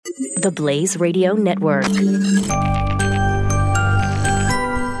The Blaze Radio Network.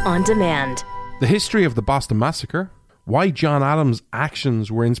 On demand. The history of the Boston Massacre, why John Adams'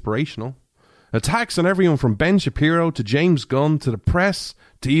 actions were inspirational, attacks on everyone from Ben Shapiro to James Gunn to the press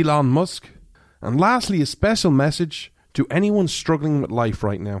to Elon Musk, and lastly a special message to anyone struggling with life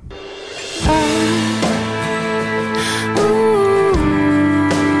right now.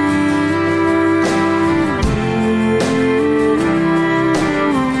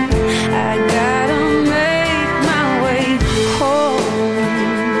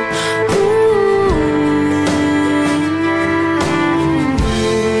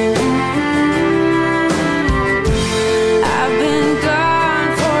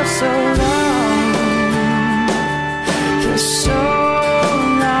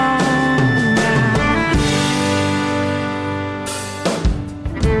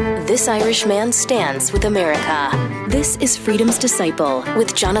 This Irish man stands with America. This is Freedom's Disciple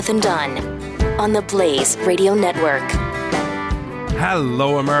with Jonathan Dunn on the Blaze Radio Network.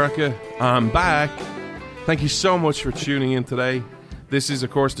 Hello, America. I'm back. Thank you so much for tuning in today. This is,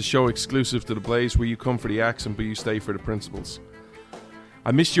 of course, the show exclusive to the Blaze where you come for the accent but you stay for the principles.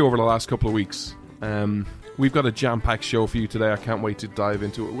 I missed you over the last couple of weeks. We've got a jam-packed show for you today. I can't wait to dive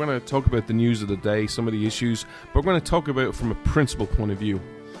into it. We're going to talk about the news of the day, some of the issues, but we're going to talk about it from a principle point of view.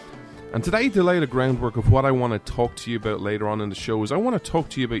 And today, to lay the groundwork of what I want to talk to you about later on in the show is I want to talk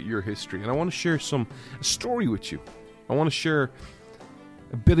to you about your history, and I want to share a story with you. I want to share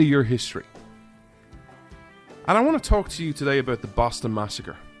a bit of your history. And I want to talk to you today about the Boston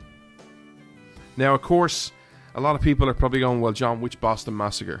Massacre. Now, of course, a lot of people are probably going, well, John, which Boston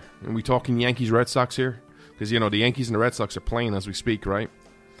Massacre? Are we talking Yankees-Red Sox here? Because, you know, the Yankees and the Red Sox are playing as we speak, right?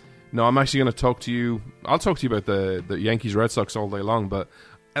 No, I'm actually going to talk to you. I'll talk to you about the Yankees-Red Sox all day long, but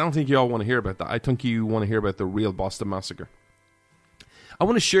I don't think you all want to hear about that. I think you want to hear about the real Boston Massacre. I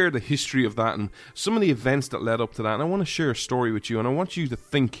want to share the history of that and some of the events that led up to that, and I want to share a story with you, and I want you to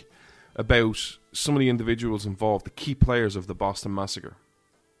think about some of the individuals involved, the key players of the Boston Massacre.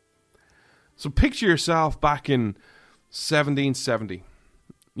 So picture yourself back in 1770.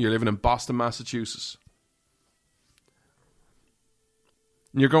 You're living in Boston, Massachusetts.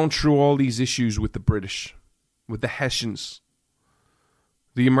 And you're going through all these issues with the British, with the Hessians.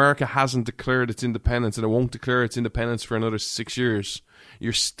 The America hasn't declared its independence, and it won't declare its independence for another 6 years.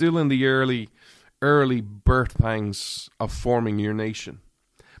 You're still in the early birth pangs of forming your nation.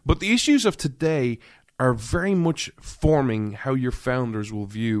 But the issues of today are very much forming how your founders will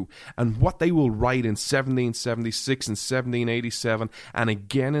view and what they will write in 1776 and 1787 and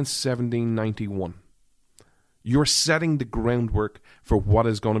again in 1791. You're setting the groundwork for what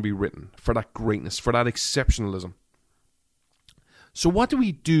is going to be written, for that greatness, for that exceptionalism. So what do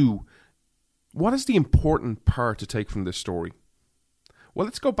we do? What is the important part to take from this story? Well,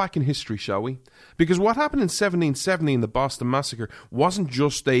 let's go back in history, shall we? Because what happened in 1770 in the Boston Massacre wasn't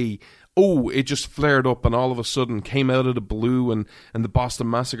just it just flared up and all of a sudden came out of the blue and the Boston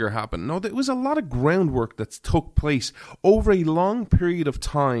Massacre happened. No, there was a lot of groundwork that took place over a long period of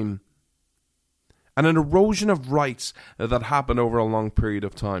time and an erosion of rights that happened over a long period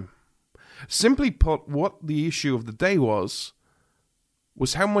of time. Simply put, what the issue of the day was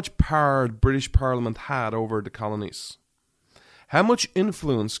how much power the British Parliament had over the colonies. How much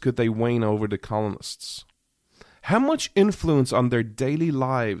influence could they wane over the colonists? How much influence on their daily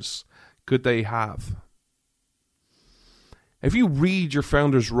lives could they have? If you read your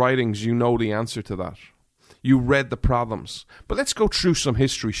founders' writings, you know the answer to that. You read the problems. But let's go through some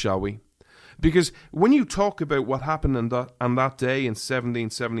history, shall we? Because when you talk about what happened on that day in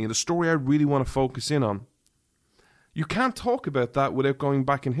 1770, the story I really want to focus in on, you can't talk about that without going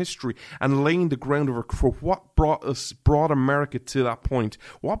back in history and laying the groundwork for what brought America to that point.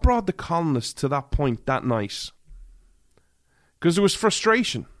 What brought the colonists to that point that night? Because there was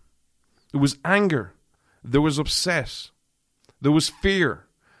frustration. There was anger. There was upset. There was fear.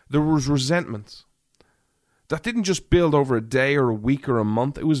 There was resentment. That didn't just build over a day or a week or a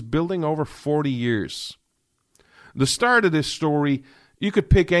month. It was building over 40 years. The start of this story, you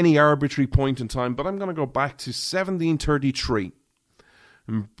could pick any arbitrary point in time, but I'm going to go back to 1733.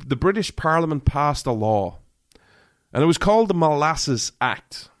 The British Parliament passed a law, and it was called the Molasses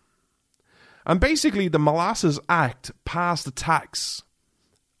Act. And basically, the Molasses Act passed a tax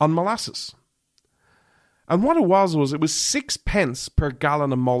on molasses. And what it was 6 pence per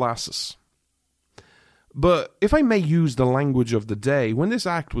gallon of molasses. But if I may use the language of the day, when this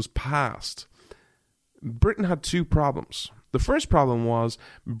act was passed, Britain had two problems. The first problem was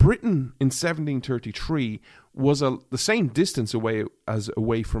Britain in 1733 was the same distance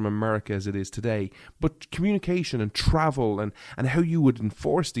away from America as it is today, but communication and travel and how you would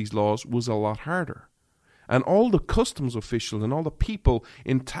enforce these laws was a lot harder. And all the customs officials and all the people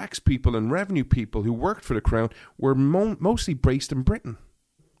in tax people and revenue people who worked for the crown were mostly based in Britain.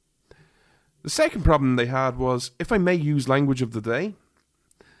 The second problem they had was, if I may use language of the day,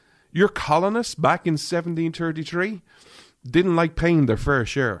 your colonists back in 1733 didn't like paying their fair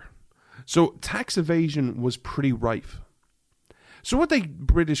share. So tax evasion was pretty rife. So what the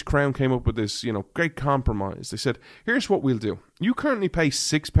British Crown came up with this, great compromise. They said, here's what we'll do. You currently pay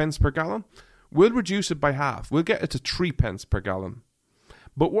 6 pence per gallon. We'll reduce it by half. We'll get it to 3 pence per gallon.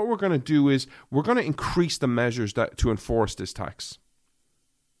 But what we're going to do is we're going to increase the measures to enforce this tax.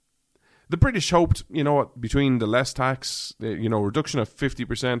 The British hoped, between the less tax, reduction of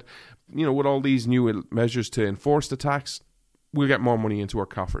 50%, with all these new measures to enforce the tax, we'll get more money into our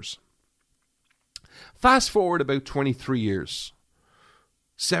coffers. Fast forward about 23 years.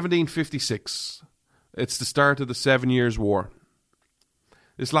 1756. It's the start of the 7 Years' War.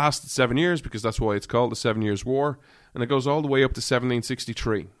 This lasted 7 years because that's why it's called the 7 Years' War, and it goes all the way up to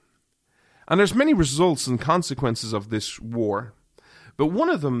 1763. And there's many results and consequences of this war, but one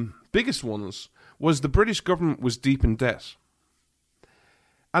of the biggest ones was the British government was deep in debt.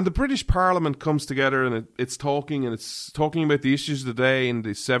 And the British Parliament comes together and it's talking about the issues of the day and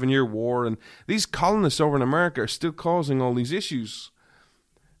the 7 Year War, and these colonists over in America are still causing all these issues.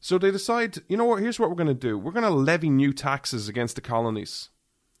 So they decide, here's what we're going to do. We're going to levy new taxes against the colonies.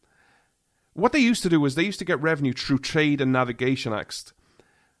 What they used to do was they used to get revenue through Trade and Navigation Acts.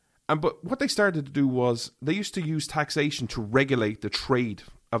 But what they started to do was they used to use taxation to regulate the trade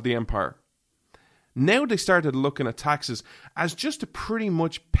of the empire. Now they started looking at taxes as just to pretty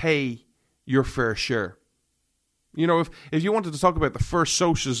much pay your fair share. If you wanted to talk about the first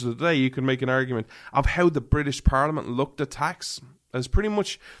socialists of the day, you could make an argument of how the British Parliament looked at tax as pretty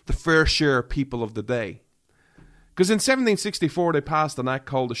much the fair share people of the day. Because in 1764 they passed an act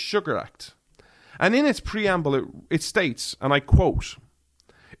called the Sugar Act. And in its preamble it states, and I quote,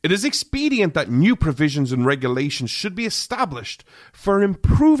 "It is expedient that new provisions and regulations should be established for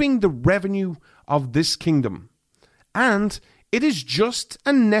improving the revenue of this kingdom. And it is just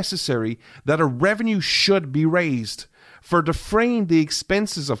and necessary that a revenue should be raised for defraying the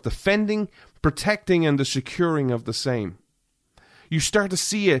expenses of defending, protecting, and the securing of the same." You start to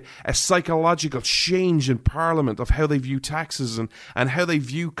see a psychological change in Parliament of how they view taxes and how they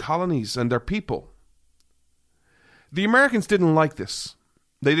view colonies and their people. The Americans didn't like this.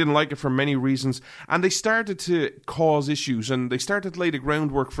 They didn't like it for many reasons, and they started to cause issues, and they started to lay the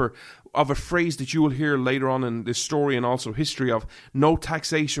groundwork of a phrase that you will hear later on in this story and also history of no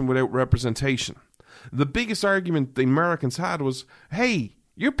taxation without representation. The biggest argument the Americans had was, hey,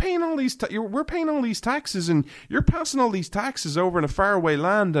 you're paying all these we're paying all these taxes, and you're passing all these taxes over in a faraway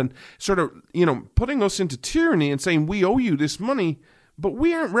land and sort of, putting us into tyranny and saying we owe you this money, but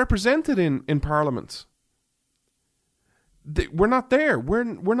we aren't represented in Parliament. We're not there. We're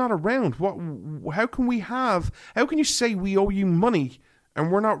not around. How can you say we owe you money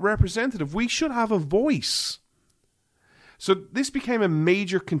and we're not representative? We should have a voice. So this became a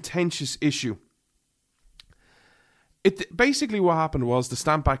major contentious issue. Basically what happened was the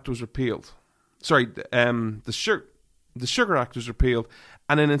Stamp Act was repealed. The Sugar Act was repealed,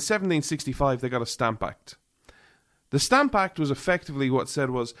 and then in 1765 they got a Stamp Act. The Stamp Act was effectively what it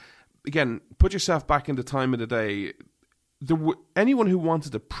said was, again, put yourself back in the time of the day. Anyone who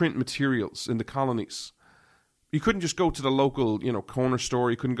wanted to print materials in the colonies, you couldn't just go to the local, corner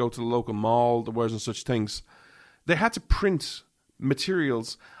store. You couldn't go to the local mall. There wasn't such things. They had to print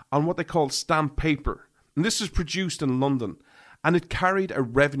materials on what they called stamp paper. And this was produced in London, and it carried a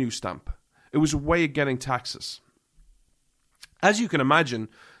revenue stamp. It was a way of getting taxes. As you can imagine,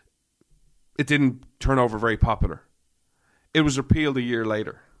 it didn't turn over very popular. It was repealed a year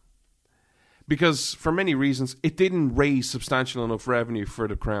later. Because, for many reasons, it didn't raise substantial enough revenue for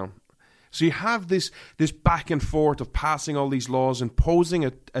the Crown. So you have this back and forth of passing all these laws, imposing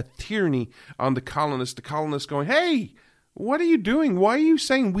a tyranny on the colonists. The colonists going, hey, what are you doing? Why are you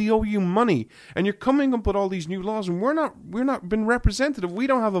saying we owe you money? And you're coming up with all these new laws, and we're not been representative. We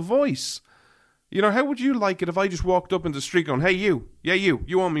don't have a voice. How would you like it if I just walked up in the street going, hey, you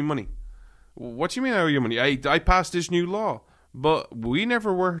owe me money? What do you mean I owe you money? I passed this new law, but we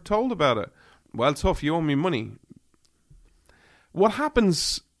never were told about it. Well, tough, you owe me money. What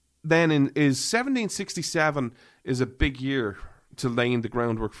happens then is 1767 is a big year to laying the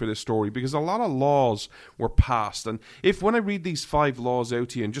groundwork for this story, because a lot of laws were passed. And when I read these 5 laws out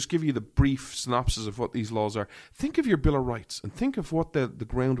to you and just give you the brief synopsis of what these laws are, think of your Bill of Rights and think of what the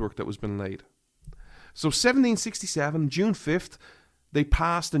groundwork that was been laid. So 1767, June 5th, they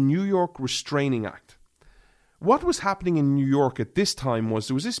passed the New York Restraining Act. What was happening in New York at this time was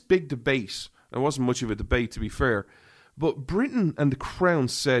there was this big debate. There wasn't much of a debate, to be fair. But Britain and the Crown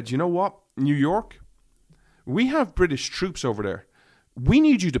said, you know what, New York, we have British troops over there. We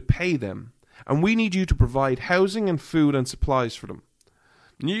need you to pay them, and we need you to provide housing and food and supplies for them.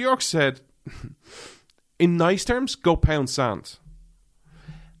 New York said, in nice terms, go pound sand.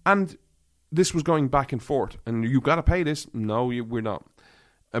 And this was going back and forth. And you got to pay this. No, we're not.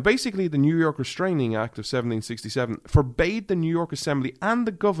 Basically, the New York Restraining Act of 1767 forbade the New York Assembly and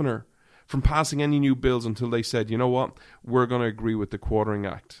the governor from passing any new bills until they said, you know what, we're going to agree with the Quartering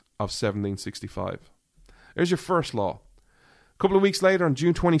Act of 1765. There's your first law. A couple of weeks later, on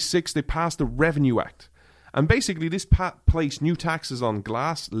June 26th, they passed the Revenue Act. And basically, this placed new taxes on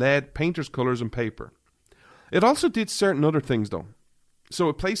glass, lead, painter's colours, and paper. It also did certain other things, though. So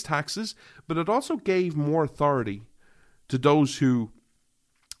it placed taxes, but it also gave more authority to those who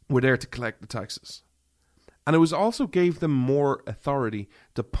were there to collect the taxes. And it was also gave them more authority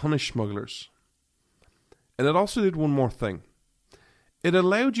to punish smugglers. And it also did one more thing. It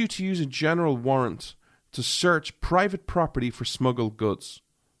allowed you to use a general warrant to search private property for smuggled goods.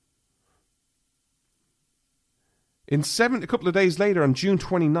 A couple of days later, on June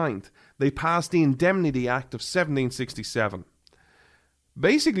 29th, they passed the Indemnity Act of 1767.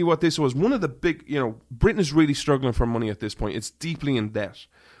 Basically what this was, one of the big, Britain is really struggling for money at this point. It's deeply in debt.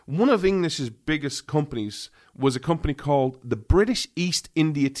 One of English's biggest companies was a company called the British East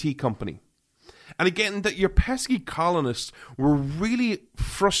India Tea Company. And again, that your pesky colonists were really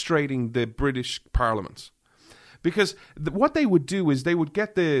frustrating the British Parliament. Because what they would do is they would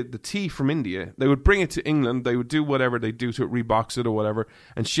get the tea from India, they would bring it to England, they would do whatever they do to it, rebox it or whatever,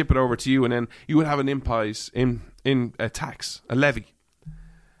 and ship it over to you, and then you would have an impose in a tax, a levy.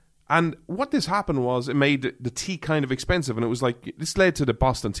 And what this happened was it made the tea kind of expensive, and it was like, this led to the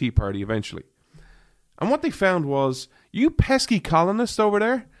Boston Tea Party eventually. And what they found was, you pesky colonists over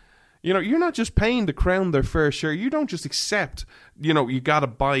there, you're not just paying the Crown their fair share, you don't just accept, you gotta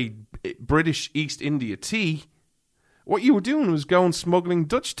buy British East India tea. What you were doing was going smuggling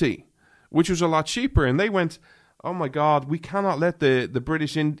Dutch tea, which was a lot cheaper, and they went, oh my God, we cannot let the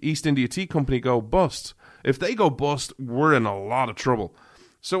British East India Tea Company go bust. If they go bust, we're in a lot of trouble.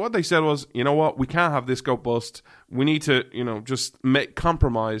 So what they said was, you know what, we can't have this go bust. We need to, just make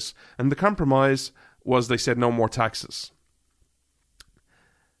compromise. And the compromise was they said no more taxes.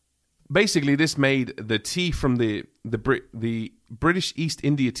 Basically, this made the tea from the British East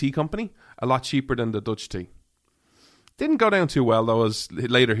India Tea Company a lot cheaper than the Dutch tea. Didn't go down too well, though, as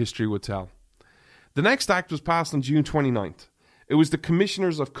later history would tell. The next act was passed on June 29th. It was the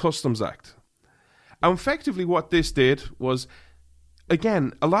Commissioners of Customs Act. And effectively what this did was,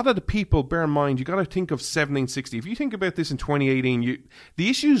 again, a lot of the people, bear in mind, you got to think of 1760. If you think about this in 2018, the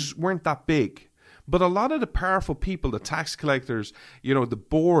issues weren't that big. But a lot of the powerful people, the tax collectors, the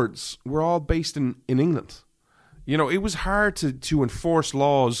boards, were all based in England. It was hard to enforce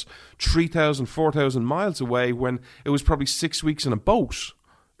laws 3,000, 4,000 miles away when it was probably 6 weeks in a boat.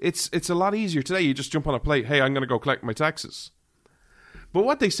 It's a lot easier today. You just jump on a plane, hey, I'm going to go collect my taxes. But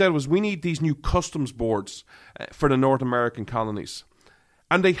what they said was, we need these new customs boards for the North American colonies.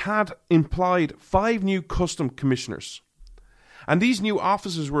 And they had implied 5 new custom commissioners. And these new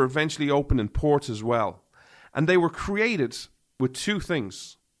offices were eventually opened in ports as well. And they were created with 2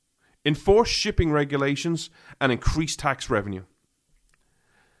 things: enforced shipping regulations and increased tax revenue.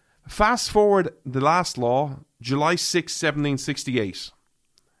 Fast forward the last law, July 6, 1768.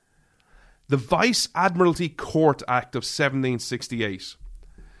 The Vice Admiralty Court Act of 1768.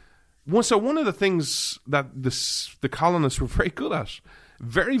 So one of the things that the colonists were very good at,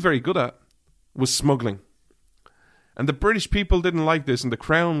 very, very good at, was smuggling. And the British people didn't like this, and the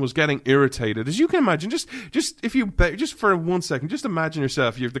Crown was getting irritated. As you can imagine, just for 1 second, just imagine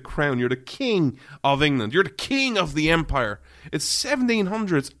yourself, you're the Crown, you're the King of England, you're the King of the Empire. It's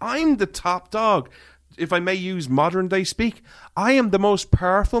 1700s, I'm the top dog. If I may use modern day speak, I am the most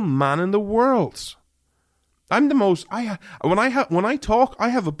powerful man in the world. I'm the most, when I talk, I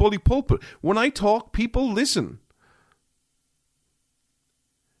have a bully pulpit. When I talk, people listen.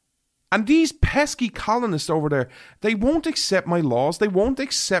 And these pesky colonists over there, they won't accept my laws. They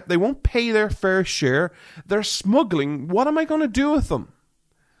won't pay their fair share. They're smuggling. What am I going to do with them?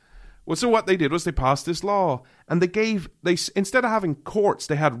 Well, so what they did was they passed this law, and instead of having courts,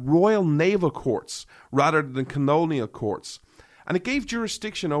 they had royal naval courts rather than colonial courts. and it gave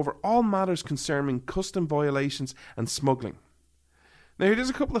jurisdiction over all matters concerning custom violations and smuggling. Now, here's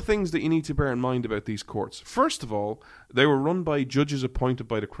a couple of things that you need to bear in mind about these courts. First of all, they were run by judges appointed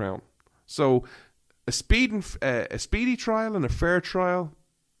by the Crown. So, a speedy trial and a fair trial,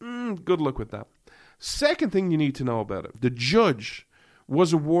 good luck with that. Second thing you need to know about it, the judge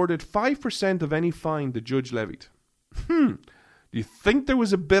was awarded 5% of any fine the judge levied. Do you think there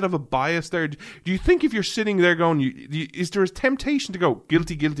was a bit of a bias there? Do you think if you're sitting there going, is there a temptation to go,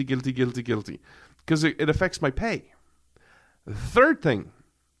 guilty, guilty, guilty, guilty, guilty? Because it affects my pay. The third thing,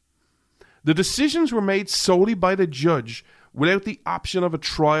 the decisions were made solely by the judge without the option of a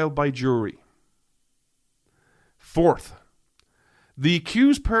trial by jury. Fourth, the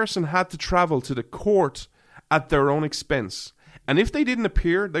accused person had to travel to the court at their own expense. And if they didn't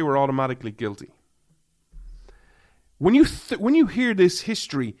appear, they were automatically guilty. When you hear this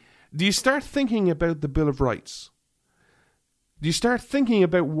history, do you start thinking about the Bill of Rights? Do you start thinking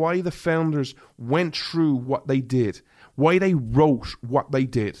about why the founders went through what they did? Why they wrote what they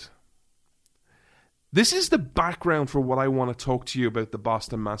did? This is the background for what I want to talk to you about the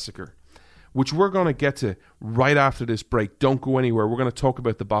Boston Massacre, which we're going to get to right after this break. Don't go anywhere. We're going to talk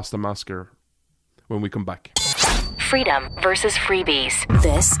about the Boston Massacre when we come back. Freedom versus freebies.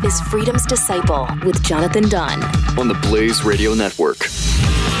 This is Freedom's Disciple with Jonathan Dunn on the Blaze Radio Network.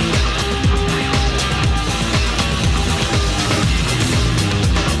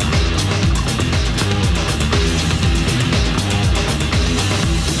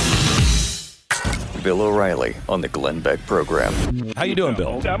 Bill O'Reilly on the Glenn Beck Program. How you doing,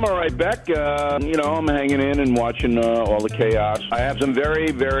 Bill? I'm all right, Beck. I'm hanging in and watching all the chaos. I have some very,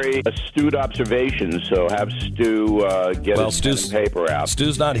 very astute observations, so have Stu get his pen and paper out.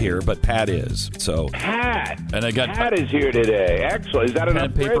 Stu's not here, but Pat is. So Pat! And I got Pat is here today. Excellent. Is that an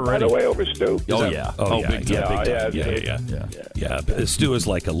upgrade, by the way, over Stu? Yeah. Big time. Yeah. Stu is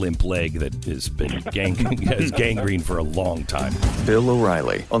like a limp leg that has been has gangrene for a long time. Bill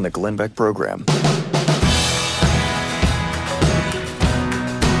O'Reilly on the Glenn Beck Program.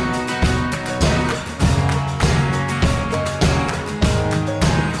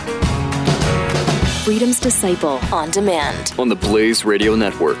 Freedom's Disciple on demand on the Blaze Radio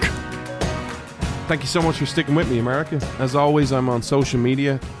Network. Thank you so much for sticking with me, America. As always, I'm on social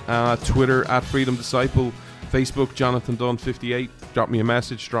media, Twitter at Freedom Disciple, Facebook Jonathan Dunn 58. Drop me a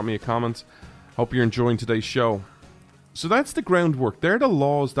message, drop me a comment. Hope you're enjoying today's show. So that's the groundwork. They're the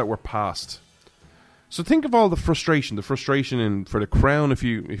laws that were passed. So think of all the frustration for the Crown. If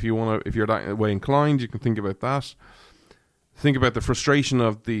you're that way inclined, you can think about that. Think about the frustration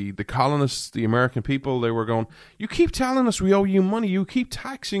of the colonists, the American people. They were going, you keep telling us we owe you money. You keep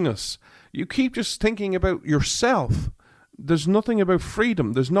taxing us. You keep just thinking about yourself. There's nothing about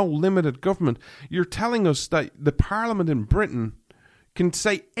freedom. There's no limited government. You're telling us that the Parliament in Britain can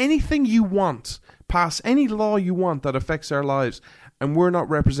say anything you want, pass any law you want that affects our lives, and we're not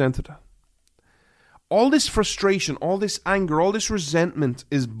represented. All this frustration, all this anger, all this resentment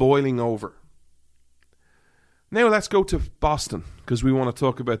is boiling over. Now let's go to Boston, because we want to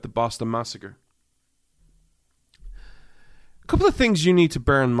talk about the Boston Massacre. A couple of things you need to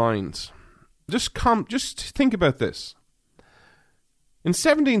bear in mind. Just think about this. In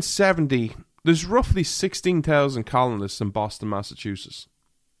 1770, there's roughly 16,000 colonists in Boston, Massachusetts.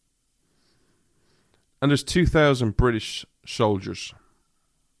 And there's 2,000 British soldiers.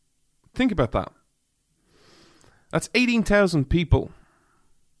 Think about that. That's 18,000 people.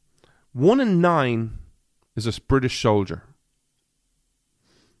 1 in 9 is a British soldier.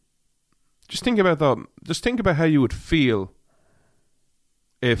 Just think about that. Just think about how you would feel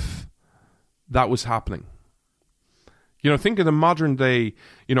if that was happening. Think of the modern day,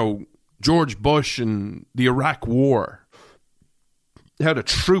 George Bush and the Iraq War. How the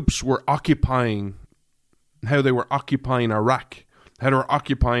troops were occupying, how they were occupying Iraq, how they were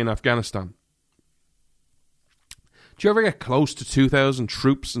occupying Afghanistan. Do you ever get close to 2,000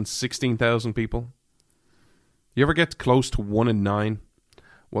 troops and 16,000 people? You ever get close to 1 in 9?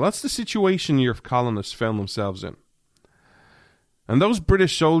 Well, that's the situation your colonists found themselves in. And those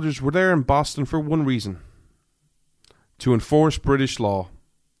British soldiers were there in Boston for one reason: to enforce British law.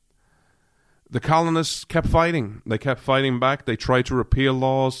 The colonists kept fighting. They kept fighting back. They tried to repeal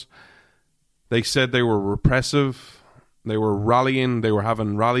laws. They said they were repressive. They were rallying. They were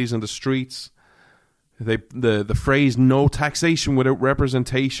having rallies in the streets. The phrase "no taxation without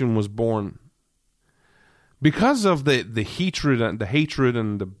representation" was born. Because of the hatred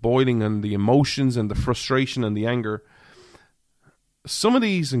and the boiling and the emotions and the frustration and the anger, some of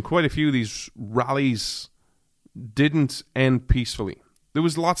these and quite a few of these rallies didn't end peacefully. There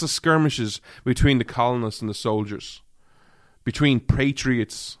was lots of skirmishes between the colonists and the soldiers. between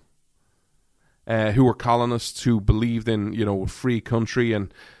patriots who were colonists who believed in, a free country,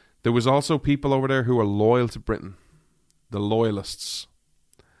 and there was also people over there who were loyal to Britain, the loyalists.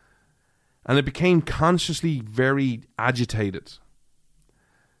 And it became consciously very agitated.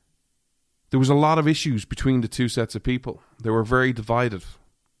 There was a lot of issues between the two sets of people. They were very divided.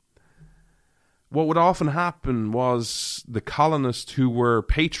 What would often happen was the colonists who were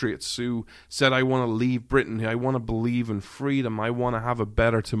patriots, who said, I want to leave Britain, I want to believe in freedom, I want to have a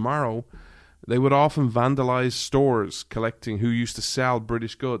better tomorrow, they would often vandalize stores collecting who used to sell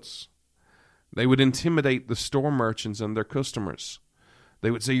British goods. They would intimidate the store merchants and their customers.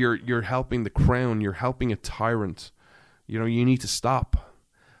 They would say, you're helping the crown, you're helping a tyrant. You need to stop.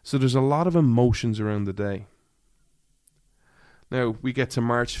 So there's a lot of emotions around the day. Now, we get to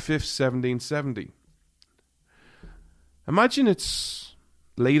March 5th, 1770. Imagine it's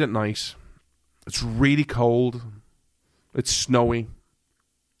late at night. It's really cold. It's snowy.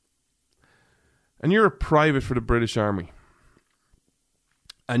 And you're a private for the British Army.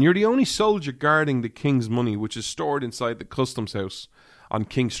 And you're the only soldier guarding the King's money, which is stored inside the customs house on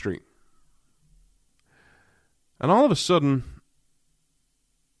King Street. And all of a sudden,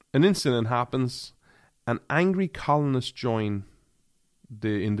 an incident happens, and angry colonists join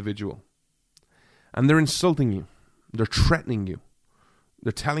the individual. And they're insulting you. They're threatening you.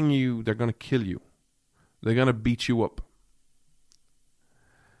 They're telling you they're going to kill you. They're going to beat you up.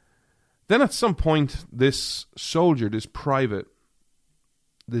 Then at some point, this soldier, this private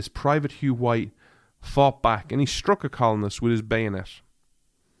Hugh White, fought back, and he struck a colonist with his bayonet.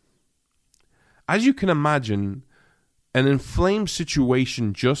 As you can imagine, an inflamed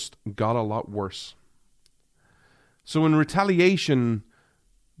situation just got a lot worse. So in retaliation,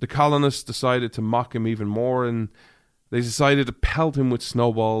 the colonists decided to mock him even more, and they decided to pelt him with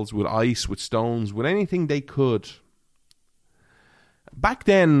snowballs, with ice, with stones, with anything they could. Back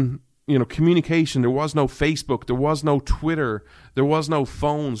then, communication, there was no Facebook, there was no Twitter, there was no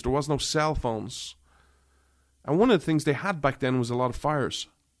phones, there was no cell phones. And one of the things they had back then was a lot of fires.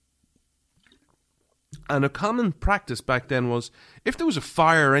 And a common practice back then was, if there was a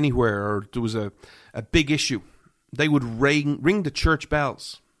fire anywhere or there was a big issue, they would ring the church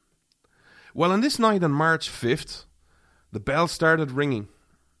bells. Well, on this night on March 5th, the bells started ringing.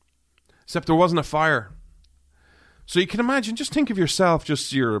 Except there wasn't a fire. So you can imagine, just think of yourself,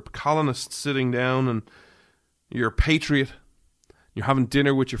 you're a colonist sitting down and you're a patriot. You're having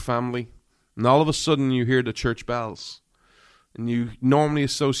dinner with your family. And all of a sudden you hear the church bells. And you normally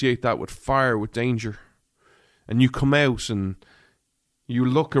associate that with fire, with danger. And you come out and you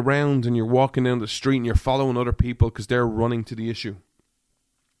look around and you're walking down the street and you're following other people because they're running to the issue.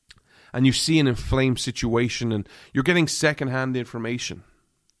 And you see an inflamed situation and you're getting second-hand information.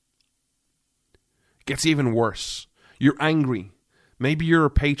 It gets even worse. You're angry. Maybe you're a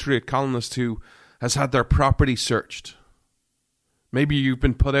patriot colonist who has had their property searched. Maybe you've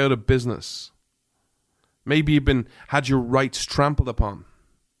been put out of business. Maybe you've had your rights trampled upon.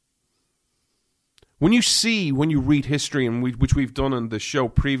 When you read history, and which we've done on the show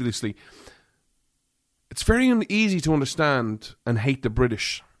previously, it's very easy to understand and hate the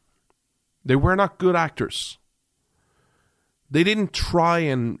British. They were not good actors. They didn't try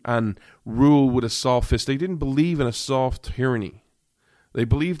and rule with a soft fist. They didn't believe in a soft tyranny. They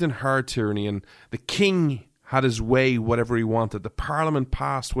believed in hard tyranny, and the king had his way, whatever he wanted. The parliament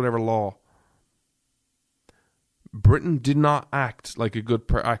passed whatever law. Britain did not act like a good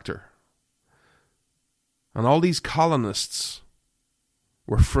actor. And all these colonists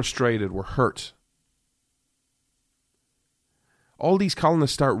were frustrated, were hurt. All these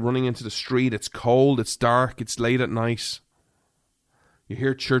colonists start running into the street. It's cold, it's dark, it's late at night. You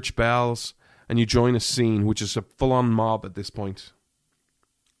hear church bells, and you join a scene, which is a full-on mob at this point.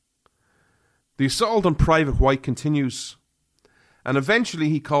 The assault on Private White continues, and eventually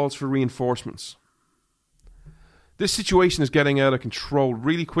he calls for reinforcements. This situation is getting out of control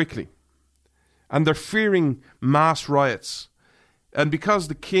really quickly, and they're fearing mass riots. And because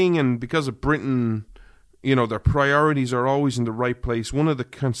the king and because of Britain, their priorities are always in the right place, one of the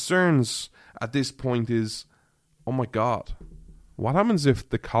concerns at this point is, oh my God, what happens if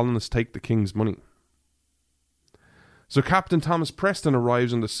the colonists take the king's money? So Captain Thomas Preston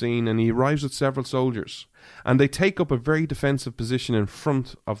arrives on the scene, and he arrives with several soldiers, and they take up a very defensive position in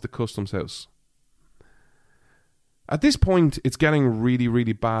front of the customs house. At this point, it's getting really,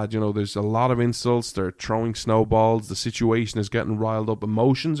 really bad. There's a lot of insults. They're throwing snowballs. The situation is getting riled up.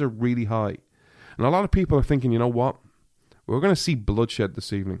 Emotions are really high. And a lot of people are thinking, you know what? We're going to see bloodshed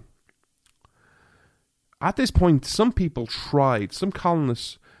this evening. At this point, some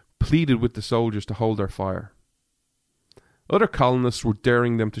colonists pleaded with the soldiers to hold their fire. Other colonists were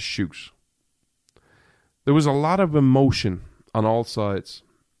daring them to shoot. There was a lot of emotion on all sides.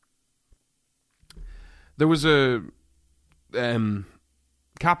 There was a...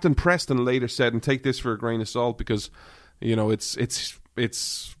 Captain Preston later said, and take this for a grain of salt because, you know, it's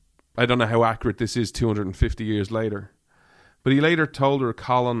I don't know how accurate this is 250 years later. But he later told a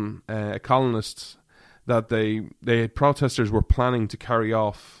colonist that the protesters were planning to carry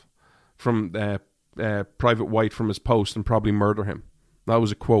off from Private White from his post and probably murder him. That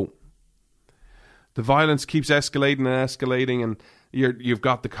was a quote. The violence keeps escalating and escalating, and you've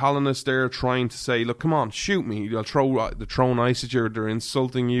got the colonists there trying to say, look, come on, shoot me. They're throwing ice at you, they're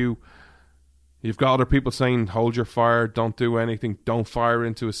insulting you. You've got other people saying, hold your fire, don't do anything, don't fire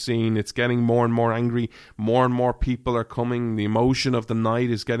into a scene. It's getting more and more angry. More and more people are coming. The emotion of the night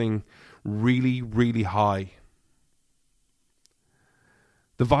is getting really, really high.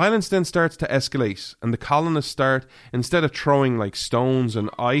 The violence then starts to escalate, and the colonists start, instead of throwing like stones and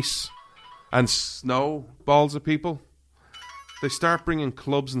ice and snow balls at people, they start bringing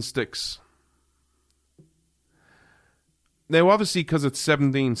clubs and sticks. Now, obviously, because it's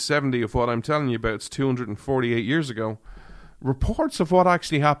 1770 of what I'm telling you about, it's 248 years ago, reports of what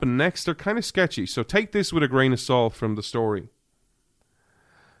actually happened next are kind of sketchy, so take this with a grain of salt from the story.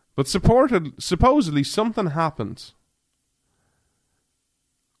 But supposedly something happened.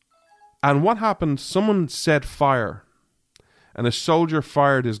 And what happened, someone said fire, and a soldier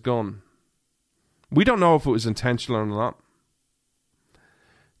fired his gun. We don't know if it was intentional or not.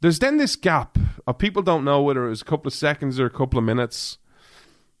 There's then this gap of people don't know whether it was a couple of seconds or a couple of minutes.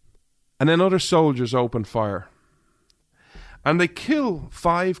 And then other soldiers open fire. And they kill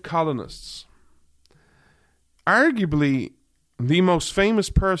 5 colonists. Arguably, the most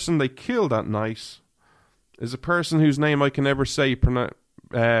famous person they killed that night is a person whose name I can never say pronounce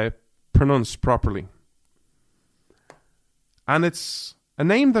properly. And it's a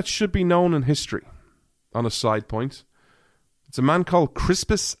name that should be known in history, on a side point. It's a man called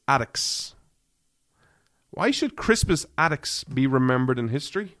Crispus Attucks. Why should Crispus Attucks be remembered in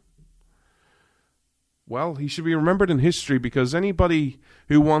history? Well, he should be remembered in history because anybody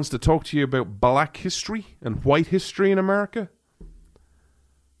who wants to talk to you about black history and white history in America,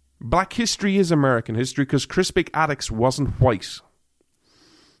 black history is American history because Crispus Attucks wasn't white.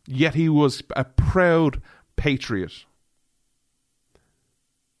 Yet he was a proud patriot.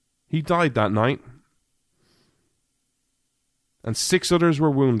 He died that night. And 6 others were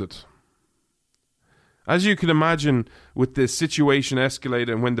wounded. As you can imagine, with the situation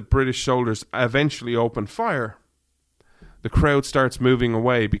escalating when the British soldiers eventually opened fire, the crowd starts moving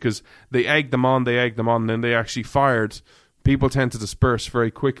away because they egged them on, and then they actually fired. People tend to disperse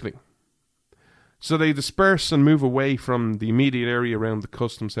very quickly. So they disperse and move away from the immediate area around the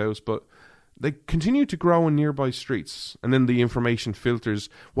customs house, but they continue to grow in nearby streets. And then the information filters.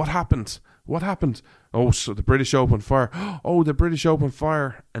 What happened? What happened? Oh, so the British opened fire. Oh, the British opened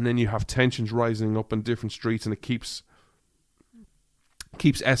fire. And then you have tensions rising up in different streets, and it keeps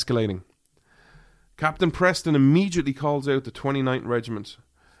escalating. Captain Preston immediately calls out the 29th Regiment,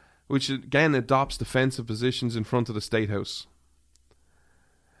 which again adopts defensive positions in front of the State House.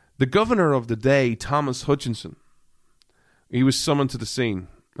 The governor of the day, Thomas Hutchinson, he was summoned to the scene,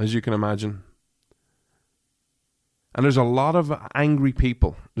 as you can imagine. And there's a lot of angry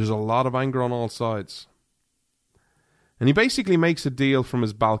people. There's a lot of anger on all sides. And he basically makes a deal from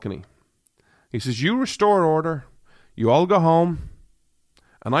his balcony. He says, you restore order, you all go home,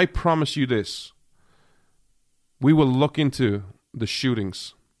 and I promise you this. We will look into the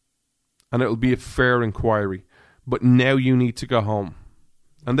shootings, and it'll be a fair inquiry. But now you need to go home.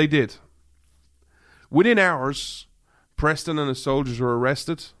 And they did. Within hours, Preston and his soldiers were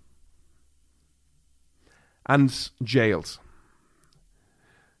arrested and jailed.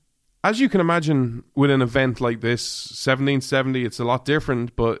 As you can imagine, with an event like this, 1770, it's a lot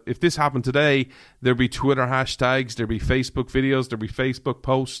different, but if this happened today, there'd be Twitter hashtags, there'd be Facebook videos, there'd be Facebook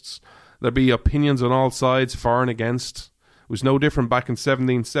posts, there'd be opinions on all sides, for and against. It was no different back in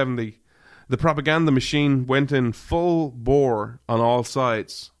 1770. The propaganda machine went in full bore on all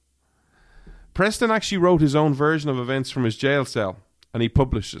sides. Preston actually wrote his own version of events from his jail cell, and he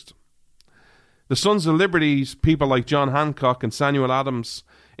published it. The Sons of Liberty's people like John Hancock and Samuel Adams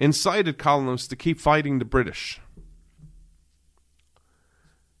incited colonists to keep fighting the British.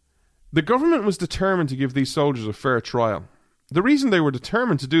 The government was determined to give these soldiers a fair trial. The reason they were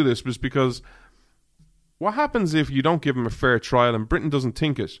determined to do this was because what happens if you don't give them a fair trial and Britain doesn't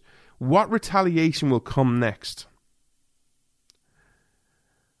think it? What retaliation will come next?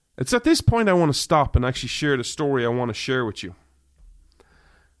 It's at this point I want to stop and actually share the story I want to share with you.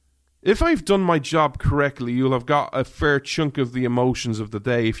 If I've done my job correctly, you'll have got a fair chunk of the emotions of the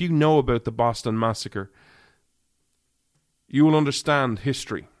day. If you know about the Boston Massacre, you will understand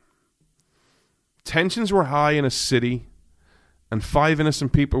history. Tensions were high in a city, and 5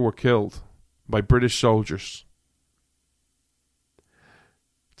 innocent people were killed by British soldiers.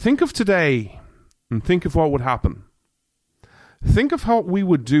 Think of today, and think of what would happen. Think of what we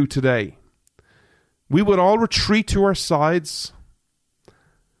would do today. We would all retreat to our sides.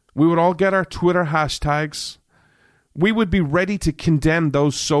 We would all get our Twitter hashtags. We would be ready to condemn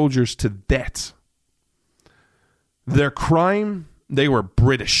those soldiers to death. Their crime, they were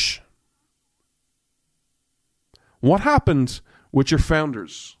British. What happened with your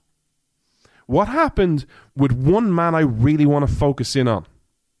founders? What happened with one man I really want to focus in on?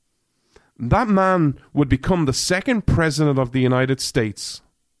 That man would become the second president of the United States.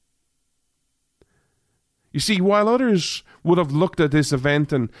 You see, while others would have looked at this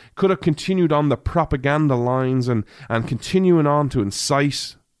event and could have continued on the propaganda lines and continuing on to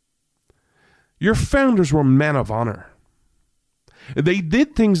incite, your founders were men of honor. They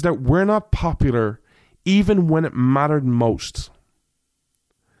did things that were not popular even when it mattered most.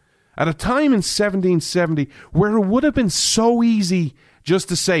 At a time in 1770 where it would have been so easy just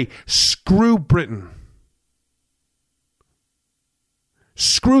to say, screw Britain.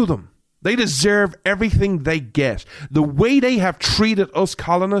 Screw them. They deserve everything they get. The way they have treated us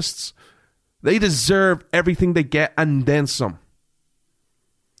colonists, they deserve everything they get and then some.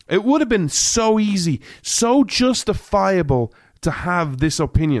 It would have been so easy, so justifiable to have this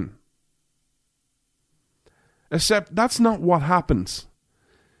opinion. Except that's not what happened.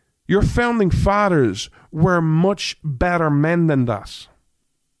 Your founding fathers were much better men than that.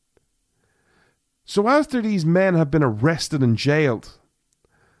 So after these men have been arrested and jailed,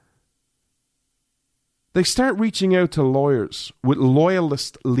 they start reaching out to lawyers with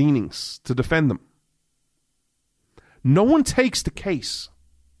loyalist leanings to defend them. No one takes the case.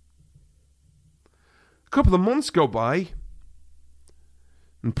 A couple of months go by,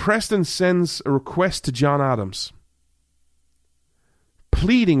 and Preston sends a request to John Adams,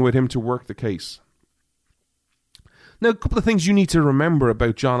 pleading with him to work the case. Now, a couple of things you need to remember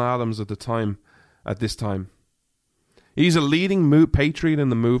about John Adams at this time. He's a leading patriot in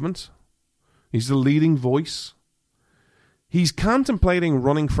the movement. He's the leading voice. He's contemplating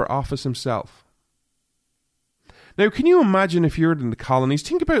running for office himself. Now, can you imagine if you're in the colonies?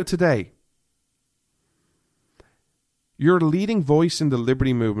 Think about it today. You're a leading voice in the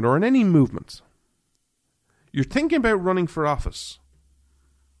liberty movement or in any movement. You're thinking about running for office.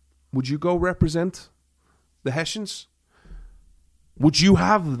 Would you go represent the Hessians? Would you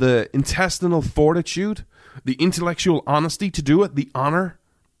have the intestinal fortitude, the intellectual honesty to do it, the honor?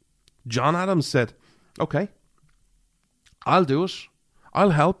 John Adams said, okay, I'll do it.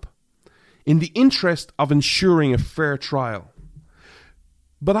 I'll help in the interest of ensuring a fair trial.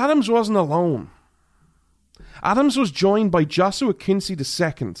 But Adams wasn't alone. Adams was joined by Joshua Quincy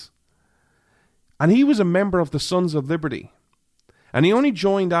II, and he was a member of the Sons of Liberty. And he only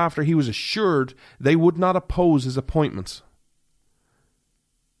joined after he was assured they would not oppose his appointment.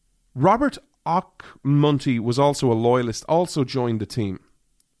 Robert Auchmunty was also a loyalist, also joined the team.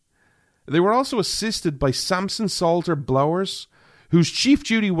 They were also assisted by Sampson Salter Blowers, whose chief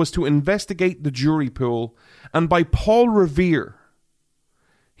duty was to investigate the jury pool, and by Paul Revere.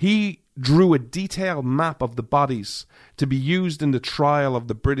 He drew a detailed map of the bodies to be used in the trial of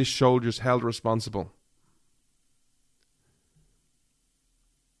the British soldiers held responsible.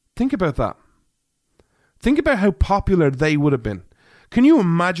 Think about that. Think about how popular they would have been. Can you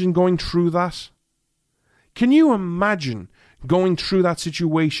imagine going through that? Can you imagine going through that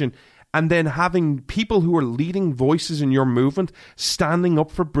situation and then having people who are leading voices in your movement standing up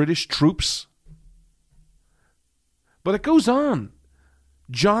for British troops? But it goes on.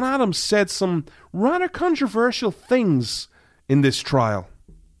 John Adams said some rather controversial things in this trial.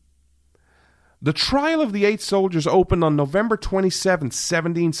 The trial of the 8 soldiers opened on November 27,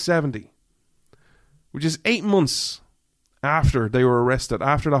 1770, which is 8 months after they were arrested,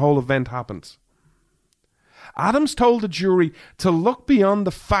 after the whole event happened. Adams told the jury to look beyond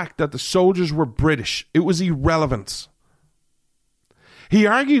the fact that the soldiers were British. It was irrelevant. He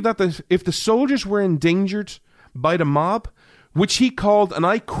argued that if the soldiers were endangered by the mob, which he called, and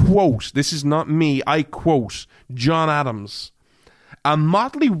I quote, this is not me, I quote, John Adams, a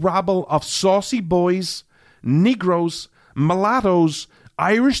motley rabble of saucy boys, Negroes, mulattoes,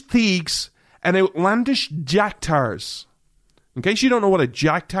 Irish thieves, and outlandish jactars. In case you don't know what a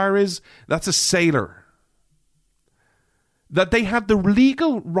jactar is, that's a sailor. That they had the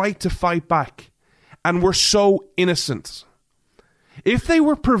legal right to fight back and were so innocent. If they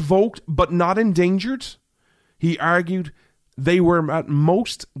were provoked but not endangered, he argued they were at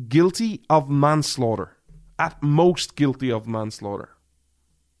most guilty of manslaughter. At most guilty of manslaughter.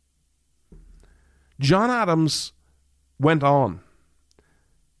 John Adams went on.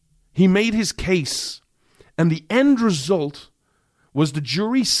 He made his case, and the end result was the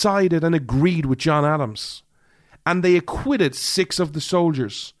jury sided and agreed with John Adams, and they acquitted 6 of the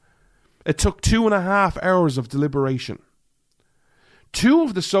soldiers. It took 2.5 hours of deliberation. 2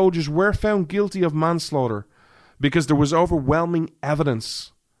 of the soldiers were found guilty of manslaughter because there was overwhelming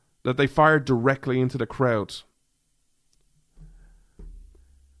evidence that they fired directly into the crowd.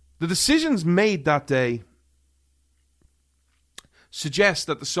 The decisions made that day suggest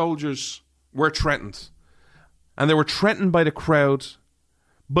that the soldiers were threatened. And they were threatened by the crowd,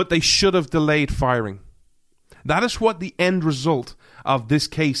 but they should have delayed firing. That is what the end result of this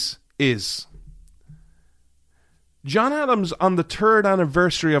case is. John Adams, on the 3rd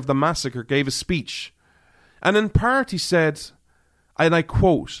anniversary of the massacre, gave a speech. And in part he said, and I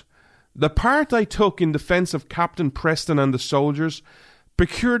quote, "The part I took in defence of Captain Preston and the soldiers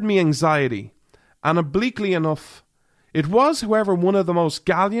procured me anxiety, and obliquely enough, it was, however, one of the most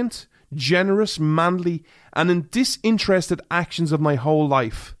gallant, generous, manly, and disinterested actions of my whole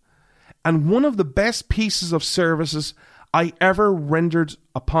life, and one of the best pieces of services I ever rendered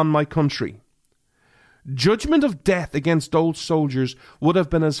upon my country. Judgment of death against those soldiers would have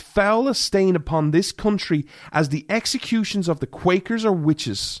been as foul a stain upon this country as the executions of the Quakers or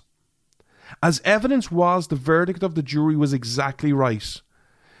witches. As evidence was, the verdict of the jury was exactly right.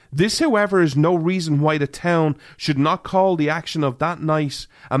 This, however, is no reason why the town should not call the action of that night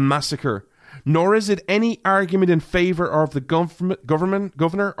a massacre, nor is it any argument in favour of the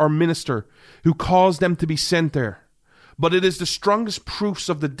governor or minister who caused them to be sent there. But it is the strongest proofs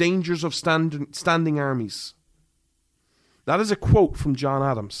of the dangers of standing armies." That is a quote from John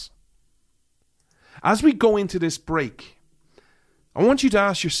Adams. As we go into this break, I want you to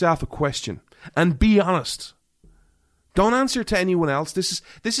ask yourself a question and be honest. Don't answer to anyone else. This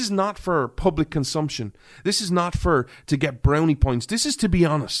is not for public consumption. This is not to get brownie points. This is to be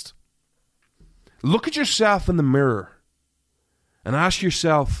honest. Look at yourself in the mirror and ask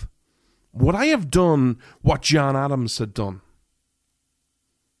yourself, would I have done what John Adams had done?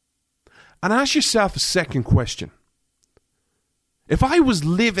 And ask yourself a second question. If I was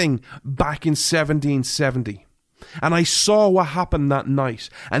living back in 1770 and I saw what happened that night,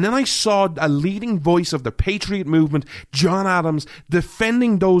 and then I saw a leading voice of the Patriot movement, John Adams,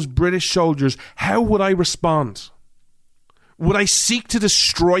 defending those British soldiers, how would I respond? Would I seek to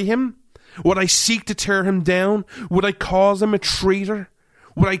destroy him? Would I seek to tear him down? Would I call him a traitor?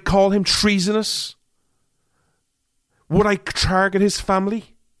 Would I call him treasonous? Would I target his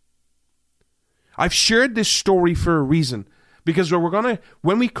family? I've shared this story for a reason, because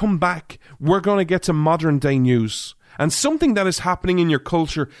when we come back, we're going to get to modern day news and something that is happening in your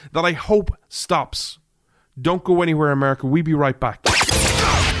culture that I hope stops. Don't go anywhere, America. We'll be right back.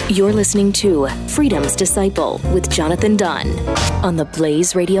 You're listening to Freedom's Disciple with Jonathan Dunn on the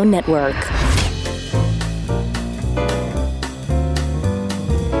Blaze Radio Network.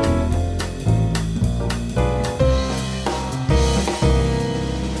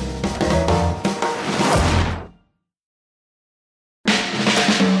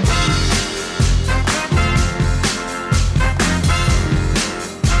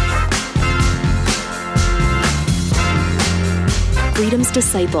 Freedom's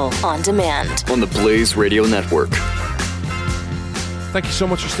Disciple on demand on the Blaze Radio Network. Thank you so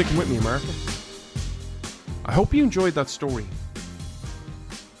much for sticking with me, America. I hope you enjoyed that story.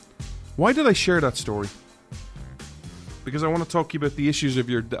 Why did I share that story? Because I want to talk to you about the issues of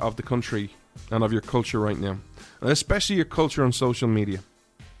the country and of your culture right now, and especially your culture on social media.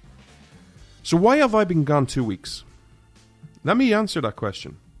 So why have I been gone 2 weeks? Let me answer that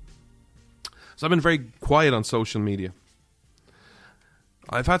question. So I've been very quiet on social media.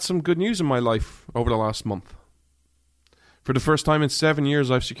 I've had some good news in my life over the last month. For the first time in 7 years,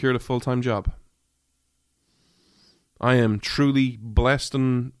 I've secured a full-time job. I am truly blessed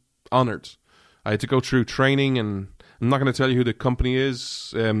and honoured. I had to go through training, and I'm not going to tell you who the company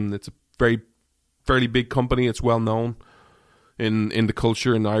is. It's a fairly big company. It's well known in the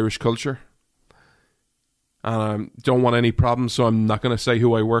culture, in the Irish culture. And I don't want any problems, so I'm not going to say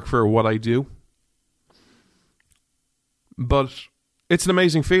who I work for or what I do. But it's an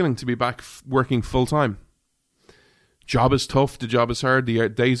amazing feeling to be back working full-time. Job is tough, the job is hard, the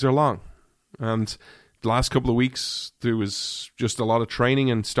days are long. And the last couple of weeks, there was just a lot of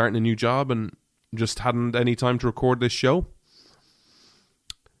training and starting a new job, and just hadn't any time to record this show.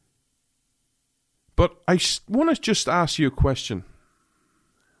 But I want to just ask you a question.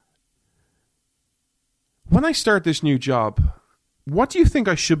 when I start this new job, what do you think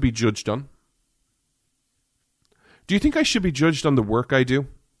I should be judged on? Do you think I should be judged on the work I do?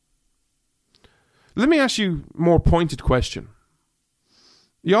 Let me ask you a more pointed question.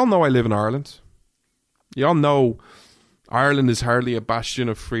 You all know I live in Ireland. You all know Ireland is hardly a bastion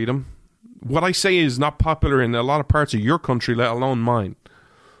of freedom. What I say is not popular in a lot of parts of your country, let alone mine.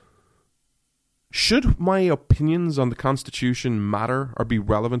 Should my opinions on the Constitution matter or be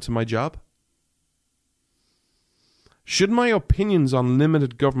relevant to my job? Should my opinions on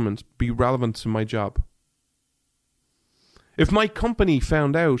limited government be relevant to my job? If my company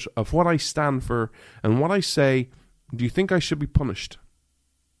found out of what I stand for and what I say, do you think I should be punished?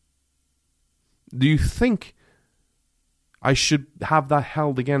 Do you think I should have that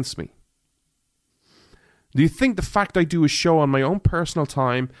held against me? Do you think the fact I do a show on my own personal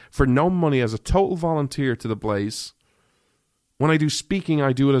time for no money as a total volunteer to the Blaze, when I do speaking,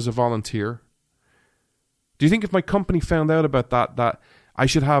 I do it as a volunteer? Do you think if my company found out about that I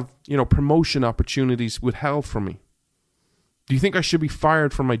should have, promotion opportunities withheld from me? Do you think I should be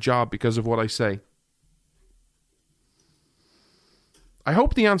fired from my job because of what I say? I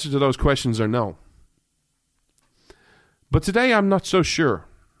hope the answer to those questions are no. But today I'm not so sure.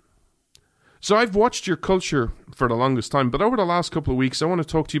 So I've watched your culture for the longest time, but over the last couple of weeks I want to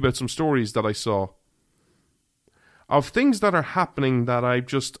talk to you about some stories that I saw of things that are happening that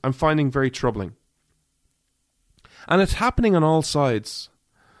I'm finding very troubling. And it's happening on all sides.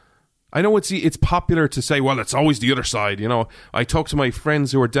 I know it's popular to say, well, it's always the other side. I talk to my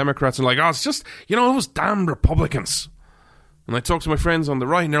friends who are Democrats and like, oh, it's just, those damn Republicans. And I talk to my friends on the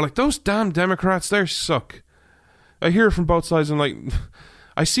right and they're like, those damn Democrats, they suck. I hear it from both sides and like,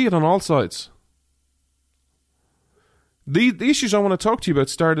 I see it on all sides. The issues I want to talk to you about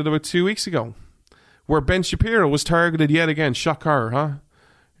started about 2 weeks ago, where Ben Shapiro was targeted yet again. Shock horror, huh?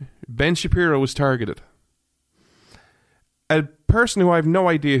 Ben Shapiro was targeted. A person who I have no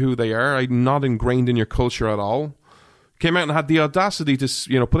idea who they are, I'm not ingrained in your culture at all, came out and had the audacity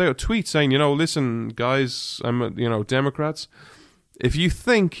to, put out a tweet saying, listen, guys, Democrats, if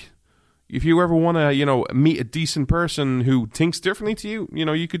you ever want to, meet a decent person who thinks differently to you,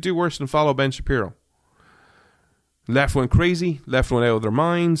 you could do worse than follow Ben Shapiro. Left went crazy, left went out of their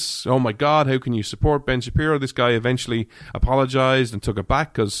minds. Oh my God, how can you support Ben Shapiro? This guy eventually apologized and took it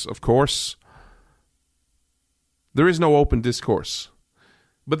back because, of course, there is no open discourse.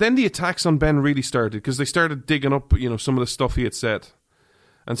 But then the attacks on Ben really started because they started digging up, some of the stuff he had said.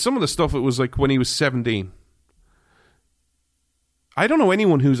 And some of the stuff, it was like when he was 17. I don't know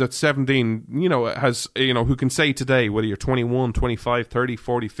anyone who's at 17, has, who can say today, whether you're 21, 25, 30,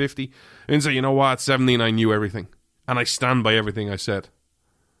 40, 50, and say, at 17 I knew everything. And I stand by everything I said.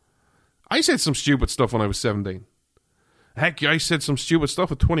 I said some stupid stuff when I was 17. Heck, I said some stupid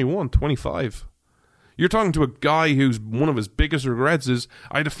stuff at 21, 25. You're talking to a guy whose one of his biggest regrets is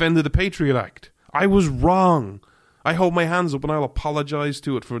I defended the Patriot Act. I was wrong. I hold my hands up and I'll apologize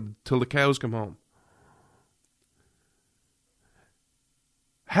to it till the cows come home.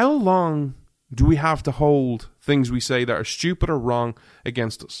 How long do we have to hold things we say that are stupid or wrong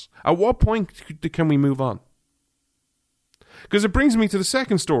against us? At what point can we move on? Because it brings me to the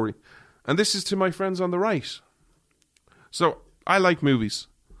second story, and this is to my friends on the right. So, I like movies.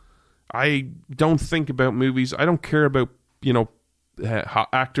 I don't think about movies. I don't care about,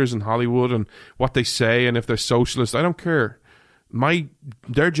 actors in Hollywood and what they say and if they're socialist. I don't care.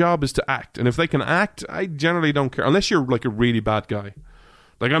 Their job is to act. And if they can act, I generally don't care. Unless you're like a really bad guy.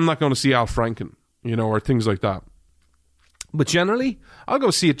 Like, I'm not going to see Al Franken, or things like that. But generally, I'll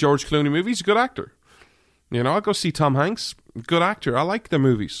go see a George Clooney movie. He's a good actor. I'll go see Tom Hanks. Good actor. I like their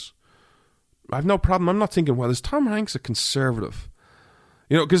movies. I have no problem. I'm not thinking, well, is Tom Hanks a conservative?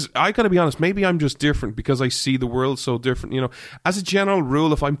 Because I got to be honest, maybe I'm just different because I see the world so different. As a general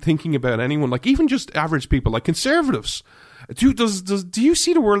rule, if I'm thinking about anyone, like even just average people, like conservatives, do you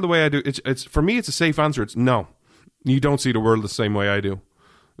see the world the way I do? It's for me, it's a safe answer. It's no. You don't see the world the same way I do.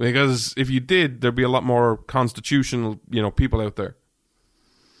 Because if you did, there'd be a lot more constitutional, people out there.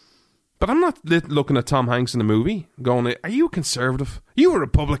 But I'm not looking at Tom Hanks in a movie going, are you a conservative? Are you a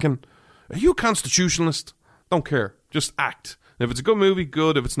Republican? Are you a constitutionalist? Don't care. Just act. And if it's a good movie,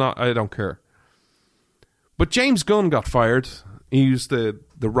 good. If it's not, I don't care. But James Gunn got fired. He was the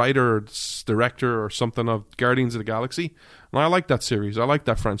writer or director or something of Guardians of the Galaxy. And I like that series. I like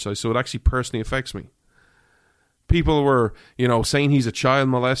that franchise. So it actually personally affects me. People were, saying he's a child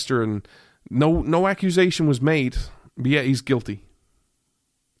molester and no accusation was made. But yet he's guilty.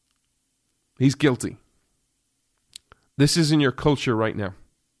 He's guilty. This is in your culture right now.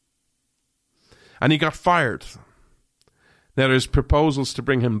 And he got fired. Now, there's proposals to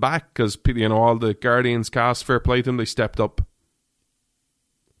bring him back because, you know, all the Guardians cast, fair play to them, they stepped up.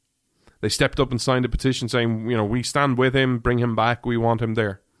 They stepped up and signed a petition saying, you know, we stand with him, bring him back, we want him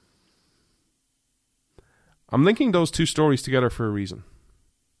there. I'm linking those two stories together for a reason.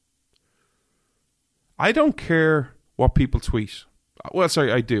 I don't care what people tweet. Well,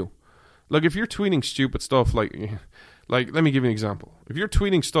 sorry, I do. Like, if you're tweeting stupid stuff, like, let me give you an example. If you're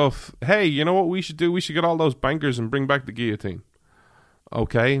tweeting stuff, hey, you know what we should do? We should get all those bankers and bring back the guillotine.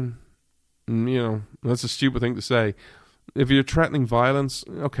 Okay. You know, that's a stupid thing to say. If you're threatening violence,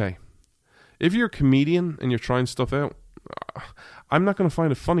 okay. If you're a comedian and you're trying stuff out, I'm not going to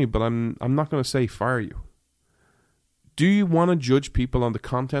find it funny, but I'm not going to say fire you. Do you want to judge people on the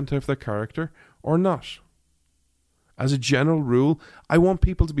content of their character or not? As a general rule, I want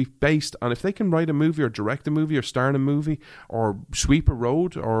people to be based on if they can write a movie or direct a movie or star in a movie or sweep a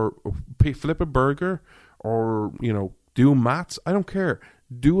road or flip a burger or, you know, do maths. I don't care.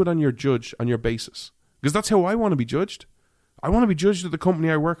 Do it on your basis. Because that's how I want to be judged. I want to be judged at the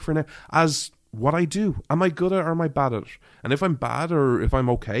company I work for now as what I do. Am I good at it or am I bad at it? And if I'm bad or if I'm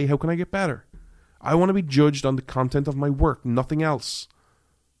okay, how can I get better? I want to be judged on the content of my work, nothing else.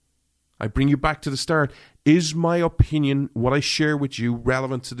 I bring you back to the start. Is my opinion, what I share with you,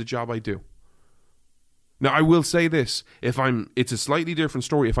 relevant to the job I do? Now, I will say this. It's a slightly different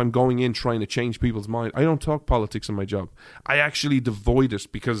story if I'm going in trying to change people's mind. I don't talk politics in my job. I actually avoid it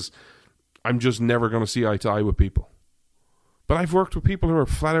because I'm just never going to see eye to eye with people. But I've worked with people who are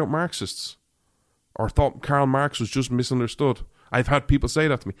flat out Marxists or thought Karl Marx was just misunderstood. I've had people say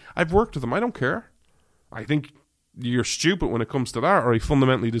that to me. I've worked with them. I don't care. I think you're stupid when it comes to that, or I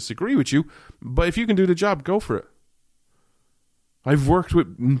fundamentally disagree with you. But if you can do the job, go for it. I've worked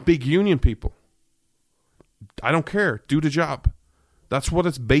with big union people. I don't care. Do the job. That's what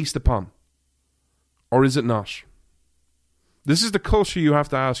it's based upon. Or is it not? This is the culture you have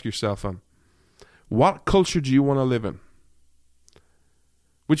to ask yourself on. What culture do you want to live in?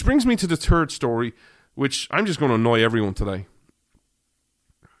 Which brings me to the third story, which I'm just going to annoy everyone today.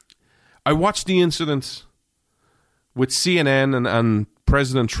 I watched the incident with CNN and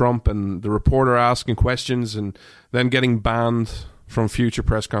President Trump and the reporter asking questions and then getting banned from future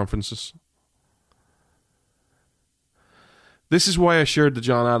press conferences. This is why I shared the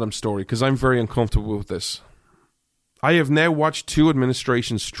John Adams story, because I'm very uncomfortable with this. I have now watched 2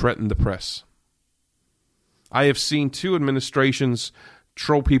 administrations threaten the press. I have seen 2 administrations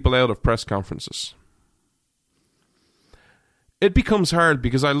throw people out of press conferences. It becomes hard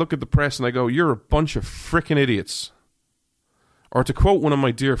because I look at the press and I go, you're a bunch of frickin' idiots. Or to quote one of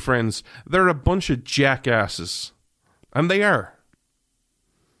my dear friends, they're a bunch of jackasses. And they are.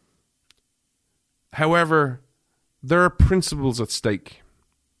 However, there are principles at stake.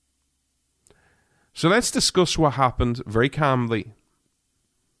 So let's discuss what happened very calmly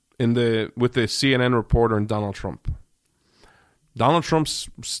with the CNN reporter and Donald Trump. Donald Trump,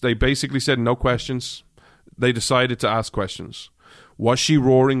 they basically said no questions. They decided to ask questions. Was she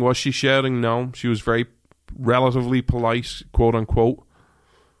roaring? Was she shouting? No. She was very relatively polite, quote unquote.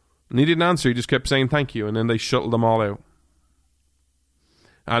 And he didn't answer. He just kept saying thank you. And then they shuttled them all out.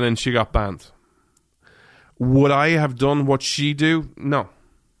 And then she got banned. Would I have done what she do? No.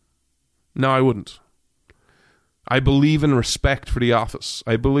 No, I wouldn't. I believe in respect for the office.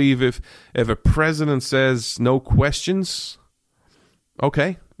 I believe if a president says no questions,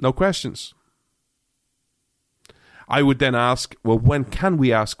 okay, no questions. I would then ask, well, when can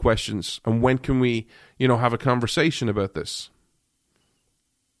we ask questions? And when can we, have a conversation about this?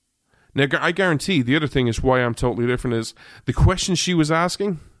 Now, I guarantee the other thing is why I'm totally different is the questions she was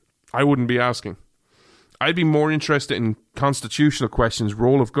asking, I wouldn't be asking. I'd be more interested in constitutional questions,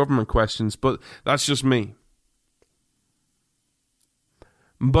 role of government questions, but that's just me.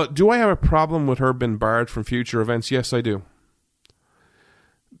 But do I have a problem with her being barred from future events? Yes, I do.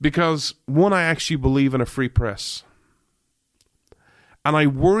 Because, one, I actually believe in a free press. And I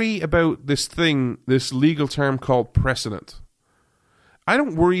worry about this legal term called precedent. I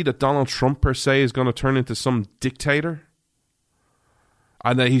don't worry that Donald Trump, per se, is going to turn into some dictator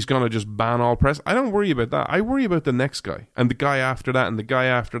and that he's going to just ban all press. I don't worry about that. I worry about the next guy and the guy after that and the guy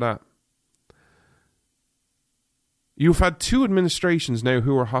after that. You've had 2 administrations now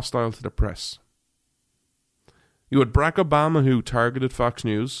who are hostile to the press. You had Barack Obama, who targeted Fox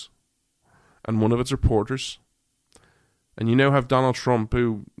News and one of its reporters. And you now have Donald Trump,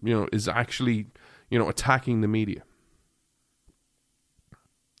 who, is actually, attacking the media.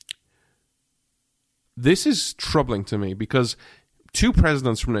 This is troubling to me because 2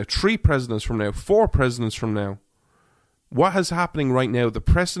 presidents from now, 3 presidents from now, 4 presidents from now, what is happening right now, the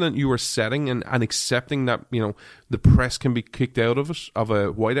precedent you are setting and accepting that, the press can be kicked out of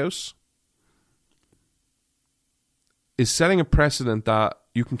a White House, is setting a precedent that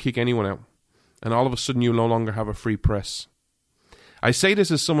you can kick anyone out. And all of a sudden you no longer have a free press. I say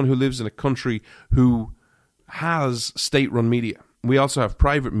this as someone who lives in a country who has state-run media. We also have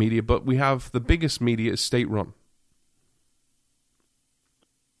private media, but we have the biggest media is state-run.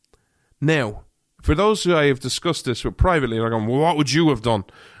 Now, for those who I have discussed this with privately, they're going, well, what would you have done?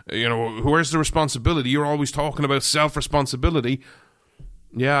 Where's the responsibility? You're always talking about self-responsibility.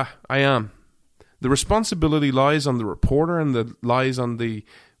 Yeah, I am. The responsibility lies on the reporter and lies on the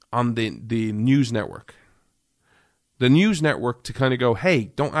news network. The news network to kind of go,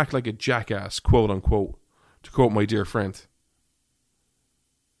 hey, don't act like a jackass, quote unquote, to quote my dear friend.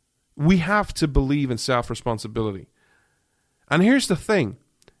 We have to believe in self-responsibility. And here's the thing.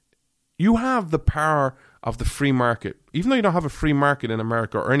 You have the power of the free market. Even though you don't have a free market in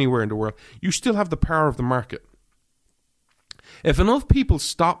America or anywhere in the world, you still have the power of the market. If enough people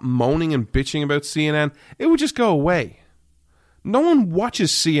stop moaning and bitching about CNN, it would just go away. No one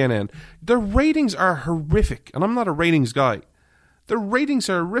watches CNN. Their ratings are horrific. And I'm not a ratings guy. Their ratings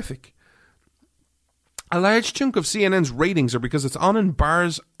are horrific. A large chunk of CNN's ratings are because it's on in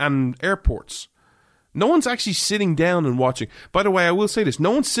bars and airports. No one's actually sitting down and watching. By the way, I will say this.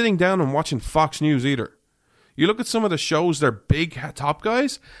 No one's sitting down and watching Fox News either. You look at some of the shows, they're big top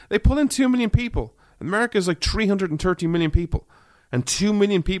guys, they pull in 2 million people. America's like 330 million people. And 2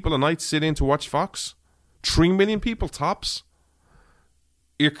 million people a night sit in to watch Fox? 3 million people tops?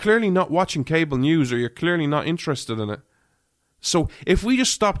 You're clearly not watching cable news, or you're clearly not interested in it. So if we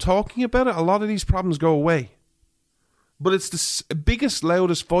just stop talking about it, a lot of these problems go away. But it's the biggest,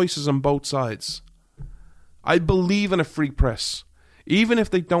 loudest voices on both sides. I believe in a free press. Even if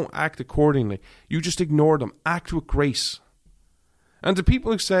they don't act accordingly, you just ignore them. Act with grace. And to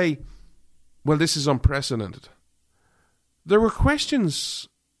people who say, well, this is unprecedented. There were questions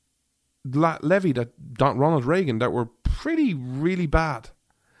levied at Ronald Reagan that were really bad.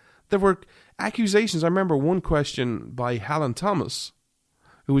 There were accusations. I remember one question by Helen Thomas,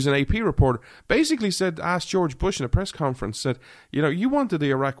 who was an AP reporter, basically asked George Bush in a press conference, said, you wanted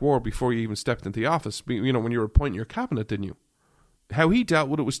the Iraq war before you even stepped into the office, when you were appointing your cabinet, didn't you? How he dealt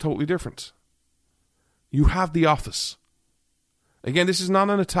with it was totally different. You have the office. Again, this is not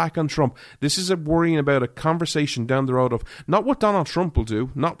an attack on Trump. This is a worrying about a conversation down the road of not what Donald Trump will do,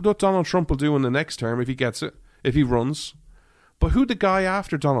 not what Donald Trump will do in the next term if he gets it, if he runs, but who the guy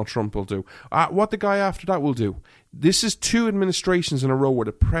after Donald Trump will do, what the guy after that will do. This is 2 administrations in a row where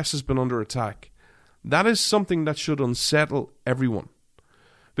the press has been under attack. That is something that should unsettle everyone.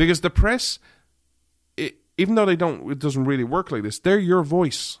 Because the press, even though it doesn't really work like this, they're your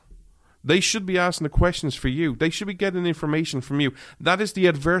voice. They should be asking the questions for you. They should be getting information from you. That is the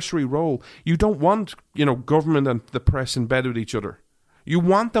adversary role. You don't want, government and the press in bed with each other. You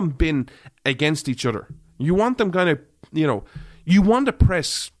want them being against each other. You want them kind of, you want the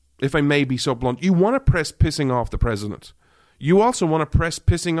press, if I may be so blunt, you want a press pissing off the president. You also want a press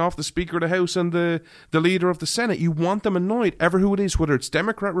pissing off the Speaker of the House and the Leader of the Senate. You want them annoyed, ever who it is, whether it's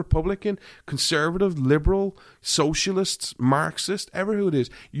Democrat, Republican, Conservative, Liberal, Socialist, Marxist, ever who it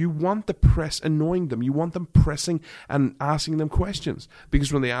is. You want the press annoying them. You want them pressing and asking them questions.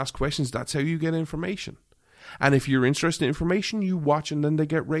 Because when they ask questions, that's how you get information. And if you're interested in information, you watch and then they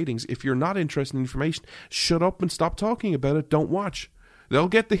get ratings. If you're not interested in information, shut up and stop talking about it. Don't watch. They'll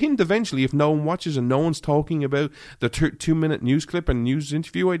get the hint eventually if no one watches and no one's talking about the 2-minute news clip and news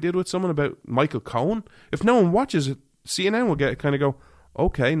interview I did with someone about Michael Cohen. If no one watches it, CNN will get kind of go,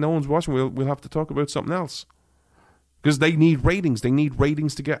 okay, no one's watching, we'll have to talk about something else. Because they need ratings. They need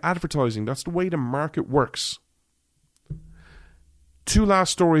ratings to get advertising. That's the way the market works. 2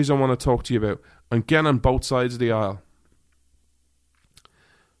 last stories I want to talk to you about. Again, on both sides of the aisle.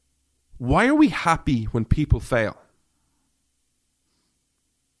 Why are we happy when people fail?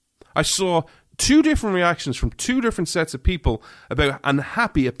 I saw 2 different reactions from 2 different sets of people about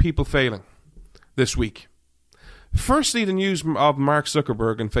unhappy at people failing this week. Firstly, the news of Mark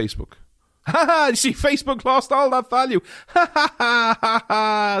Zuckerberg and Facebook. Ha ha! You see, Facebook lost all that value. Ha ha ha ha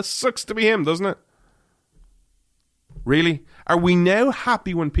ha! Sucks to be him, doesn't it? Really? Are we now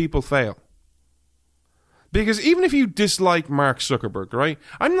happy when people fail? Because even if you dislike Mark Zuckerberg, right?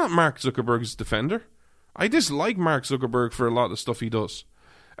 I'm not Mark Zuckerberg's defender. I dislike Mark Zuckerberg for a lot of stuff he does.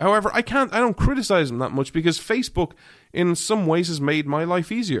 However, I don't criticize him that much because Facebook, in some ways, has made my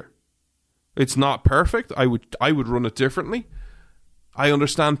life easier. It's not perfect. I would run it differently. I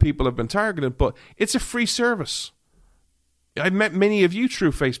understand people have been targeted, but it's a free service. I've met many of you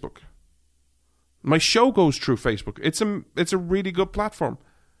through Facebook. My show goes through Facebook. It's a really good platform.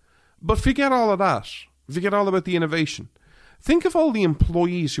 But forget all of that. Forget all about the innovation. Think of all the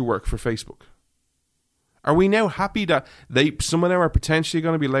employees who work for Facebook. Are we now happy that some of them are potentially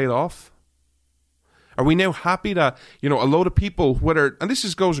going to be laid off? Are we now happy that, a load of people, and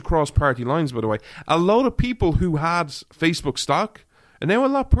this goes across party lines, by the way, a load of people who had Facebook stock are now a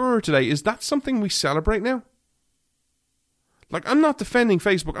lot poorer today. Is that something we celebrate now? Like, I'm not defending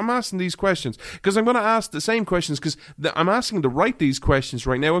Facebook. I'm asking these questions because I'm going to ask the same questions because I'm asking the right these questions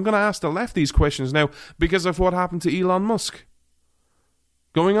right now. I'm going to ask the left these questions now because of what happened to Elon Musk.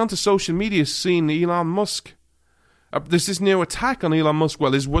 Going onto social media, seeing Elon Musk. There's this new attack on Elon Musk.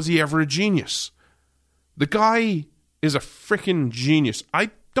 Well, was he ever a genius? The guy is a freaking genius.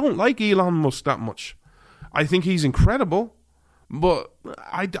 I don't like Elon Musk that much. I think he's incredible. But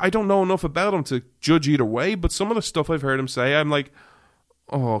I don't know enough about him to judge either way. But some of the stuff I've heard him say, I'm like,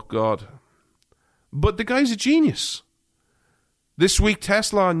 oh, God. But the guy's a genius. This week,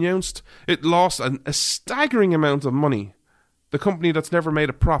 Tesla announced it lost a staggering amount of money. The company that's never made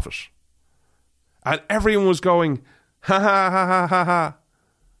a profit. And everyone was going, ha, ha, ha, ha, ha, ha.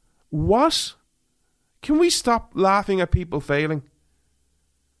 What? Can we stop laughing at people failing?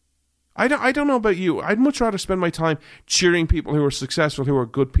 I don't know about you. I'd much rather spend my time cheering people who are successful, who are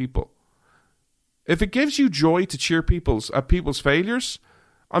good people. If it gives you joy to cheer at people's failures,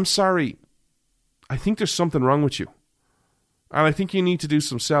 I'm sorry. I think there's something wrong with you. And I think you need to do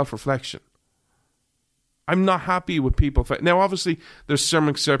some self-reflection. I'm not happy with people. Now, obviously, there's some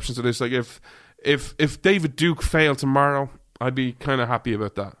exceptions to this. Like, if David Duke failed tomorrow, I'd be kind of happy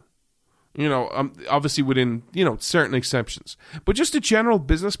about that. Obviously within, certain exceptions. But just a general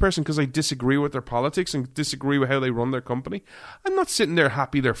business person, because I disagree with their politics and disagree with how they run their company, I'm not sitting there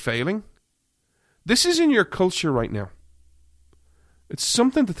happy they're failing. This is in your culture right now. It's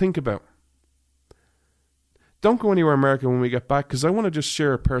something to think about. Don't go anywhere, America, when we get back, because I want to just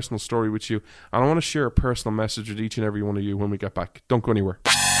share a personal story with you, and I want to share a personal message with each and every one of you when we get back. Don't go anywhere.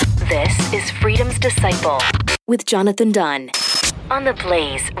 This is Freedom's Disciple with Jonathan Dunn on the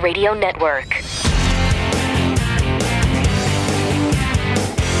Blaze Radio Network.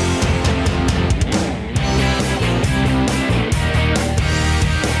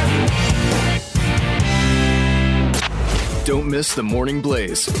 Don't miss the Morning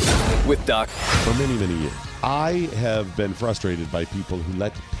Blaze with Doc. For many, many years, I have been frustrated by people who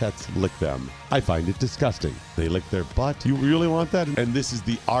let pets lick them. I find it disgusting. They lick their butt. You really want that? And this is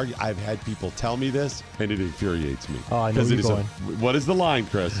the argument. I've had people tell me this, and it infuriates me. Oh, I know where you're going. What is the line,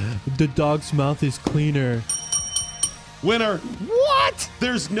 Chris? The dog's mouth is cleaner. Winner. What?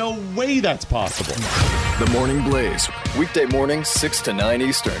 There's no way that's possible. The Morning Blaze, weekday mornings 6 to 9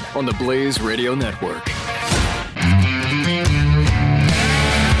 Eastern on the Blaze Radio Network.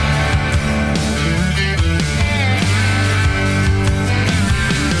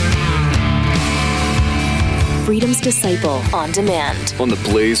 Freedom's Disciple on demand on the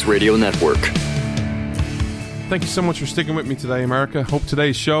Blaze Radio Network. Thank you so much for sticking with me today, America. Hope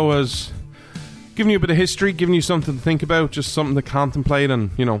today's show has given you a bit of history, given you something to think about, just something to contemplate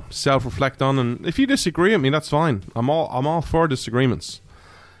and, self-reflect on. And if you disagree with me, that's fine. I'm all for disagreements.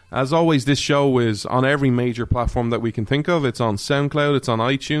 As always, this show is on every major platform that we can think of. It's on SoundCloud, it's on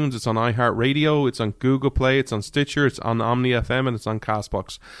iTunes, it's on iHeartRadio, it's on Google Play, it's on Stitcher, it's on Omni FM, and it's on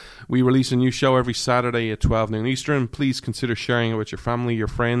CastBox. We release a new show every Saturday at 12 noon Eastern. Please consider sharing it with your family, your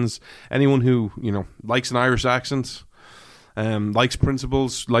friends, anyone who, likes an Irish accent, likes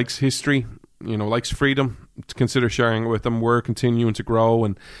principles, likes history, likes freedom. Consider sharing it with them. We're continuing to grow,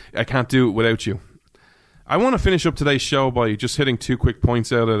 and I can't do it without you. I want to finish up today's show by just hitting 2 quick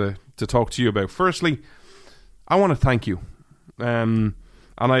points out of to talk to you about. Firstly, I want to thank you. And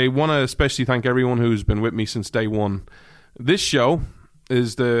I want to especially thank everyone who's been with me since day one. This show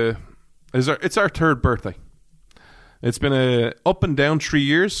is it's our third birthday. It's been a up and down 3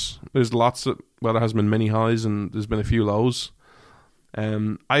 years. There's there has been many highs and there's been a few lows.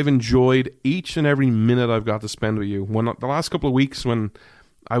 I've enjoyed each and every minute I've got to spend with you. The last couple of weeks when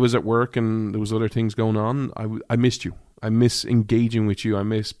I was at work and there was other things going on, I missed you. I miss engaging with you. I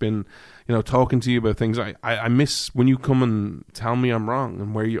miss talking to you about things. I miss when you come and tell me I'm wrong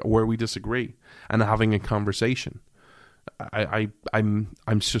and where we disagree and having a conversation. I'm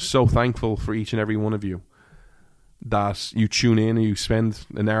just so thankful for each and every one of you that you tune in and you spend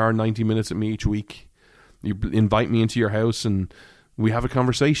an hour, 90 minutes with me each week. You invite me into your house and we have a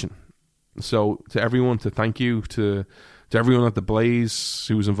conversation. So to everyone, to thank you, to everyone at the Blaze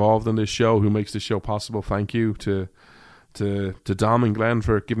who's involved in this show, who makes this show possible, thank you. To Dom and Glenn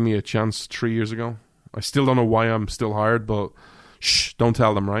for giving me a chance 3 years ago. I still don't know why I'm still hired, but shh, don't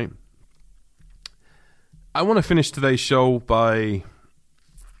tell them, right? I want to finish today's show by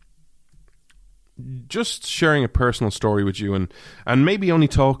just sharing a personal story with you, and maybe only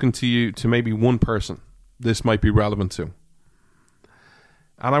talking to maybe one person this might be relevant to.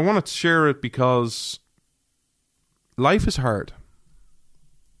 And I want to share it because life is hard.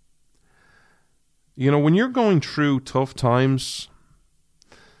 You know, when you're going through tough times,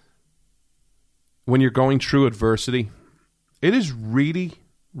 when you're going through adversity, it is really,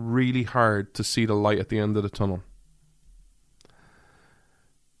 really hard to see the light at the end of the tunnel.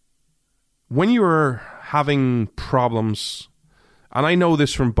 When you are having problems, and I know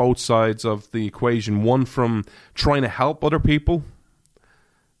this from both sides of the equation, one from trying to help other people,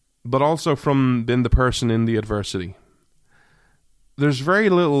 but also from being the person in the adversity, there's very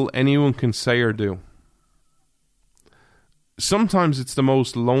little anyone can say or do. Sometimes it's the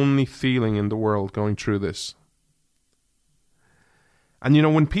most lonely feeling in the world going through this. And you know,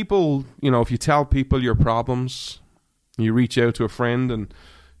 when people, you know, if you tell people your problems, you reach out to a friend and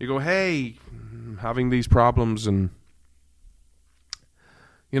you go, hey, I'm having these problems, and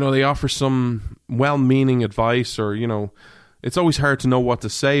you know, they offer some well-meaning advice, or you know, it's always hard to know what to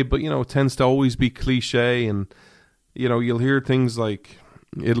say, but you know, it tends to always be cliche, and you know, you'll hear things like,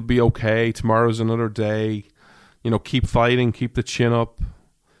 it'll be okay, tomorrow's another day, you know, keep fighting, keep the chin up.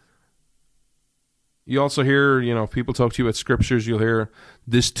 You also hear, you know, if people talk to you about scriptures, you'll hear,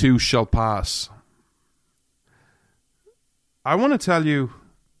 this too shall pass. I want to tell you,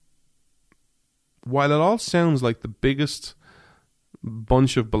 while it all sounds like the biggest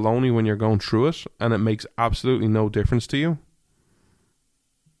bunch of baloney when you're going through it, and it makes absolutely no difference to you,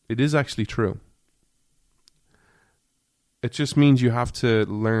 it is actually true. It just means you have to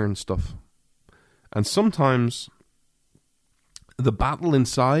learn stuff. And sometimes the battle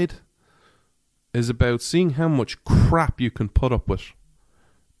inside is about seeing how much crap you can put up with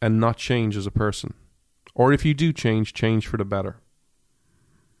and not change as a person. Or if you do change for the better.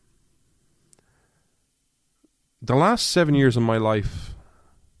 The last 7 years of my life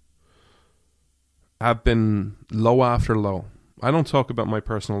have been low after low. I don't talk about my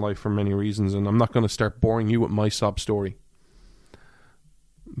personal life for many reasons, and I'm not going to start boring you with my sob story.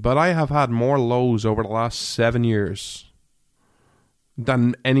 But I have had more lows over the last 7 years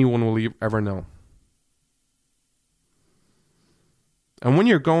than anyone will ever know. And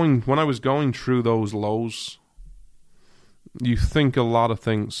when I was going through those lows, you think a lot of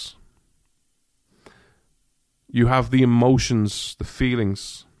things. You have the emotions, the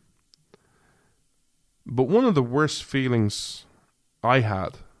feelings. But one of the worst feelings I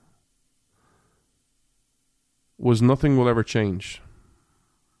had was nothing will ever change.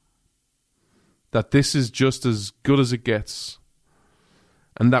 That this is just as good as it gets.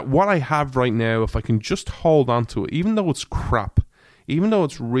 And that what I have right now, if I can just hold on to it, even though it's crap, even though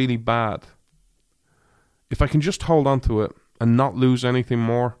it's really bad, if I can just hold on to it and not lose anything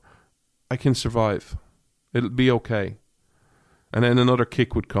more, I can survive. It'll be okay. And then another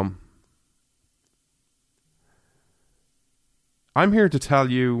kick would come. I'm here to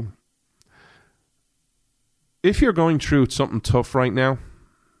tell you, if you're going through something tough right now,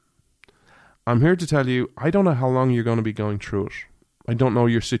 I'm here to tell you, I don't know how long you're going to be going through it. I don't know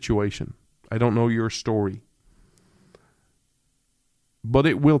your situation. I don't know your story. But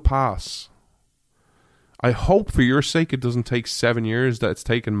it will pass. I hope for your sake it doesn't take 7 years that it's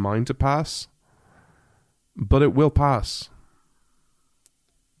taken mine to pass. But it will pass.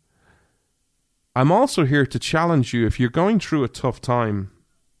 I'm also here to challenge you, if you're going through a tough time,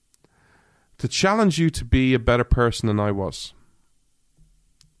 to challenge you to be a better person than I was.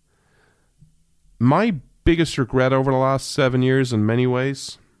 My biggest regret over the last 7 years in many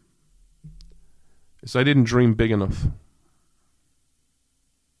ways is I didn't dream big enough.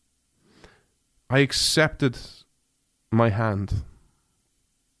 I accepted my hand.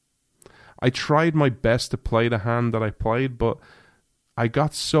 I tried my best to play the hand that I played, but I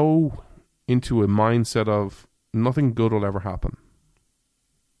got so into a mindset of nothing good will ever happen.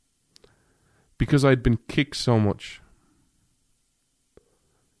 Because I'd been kicked so much.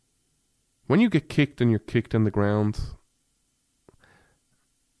 When you get kicked and you're kicked in the ground,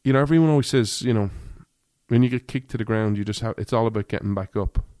 you know, everyone always says, you know, when you get kicked to the ground, you just have, it's all about getting back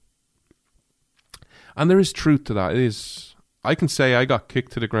up. And there is truth to that. It is. I can say I got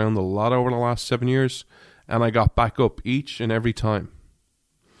kicked to the ground a lot over the last 7 years, and I got back up each and every time.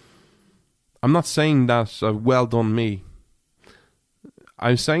 I'm not saying that well done me.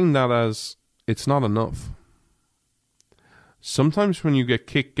 I'm saying that as it's not enough. Sometimes when you get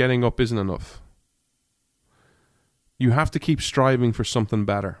kicked, getting up isn't enough. You have to keep striving for something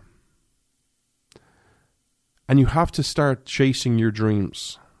better. And you have to start chasing your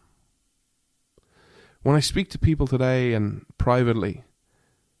dreams. when I speak to people today and privately,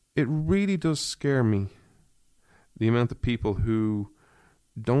 it really does scare me, the amount of people who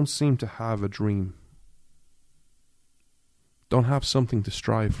don't seem to have a dream, don't have something to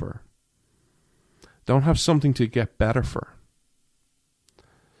strive for, don't have something to get better for.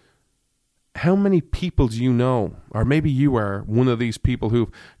 How many people do you know, or maybe you are one of these people who've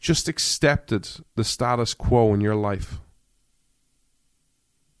just accepted the status quo in your life?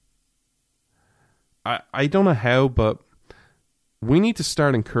 I don't know how, but we need to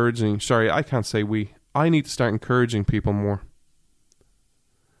start encouraging, I can't say we, I need to start encouraging people more.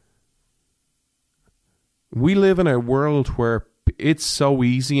 We live in a world where it's so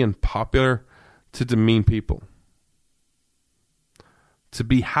easy and popular to demean people, to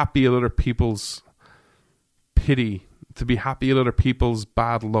be happy at other people's pity, to be happy at other people's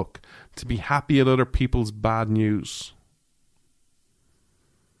bad luck, to be happy at other people's bad news.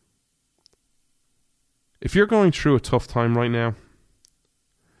 If you're going through a tough time right now,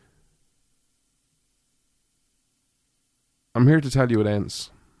 I'm here to tell you it ends.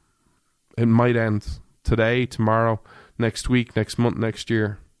 It might end today, tomorrow, next week, next month, next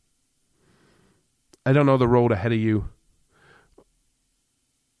year. I don't know the road ahead of you.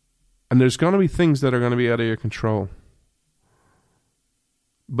 And there's going to be things that are going to be out of your control.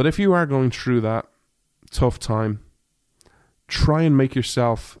 But if you are going through that tough time, try and make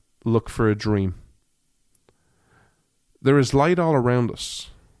yourself look for a dream. There is light all around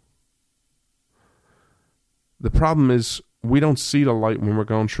us. The problem is we don't see the light when we're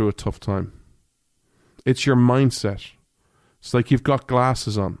going through a tough time. It's your mindset. It's like you've got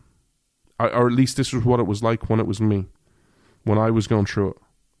glasses on. Or at least this was what it was like when it was me, when I was going through it.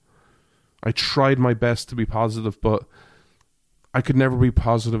 I tried my best to be positive, but I could never be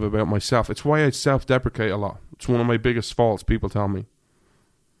positive about myself. It's why I self-deprecate a lot. It's one of my biggest faults, people tell me.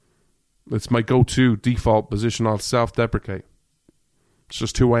 It's my go-to default position. I'll self-deprecate. It's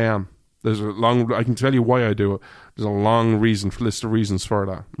just who I am. I can tell you why I do it. There's a long list of reasons for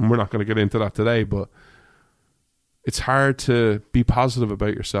that. And we're not going to get into that today, but it's hard to be positive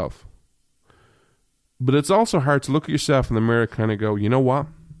about yourself. But it's also hard to look at yourself in the mirror and kind of go, you know what?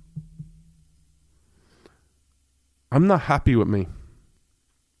 I'm not happy with me.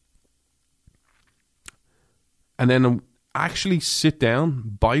 And then actually sit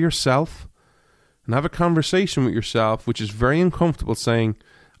down by yourself and have a conversation with yourself, which is very uncomfortable, saying,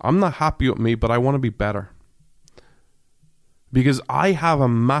 I'm not happy with me, but I want to be better. Because I have a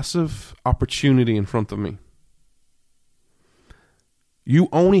massive opportunity in front of me. You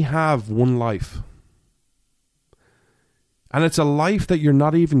only have one life. And it's a life that you're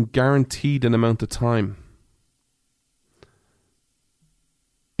not even guaranteed an amount of time.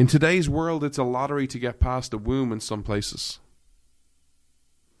 In today's world, it's a lottery to get past the womb in some places.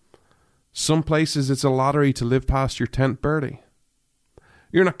 Some places, it's a lottery to live past your 10th birthday.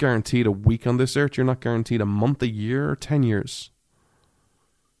 You're not guaranteed a week on this earth. You're not guaranteed a month, a year, or 10 years.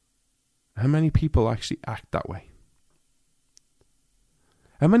 How many people actually act that way?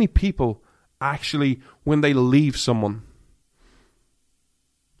 How many people actually, when they leave someone,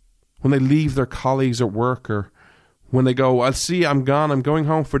 when they leave their colleagues at work, or when they go, I'm gone, I'm going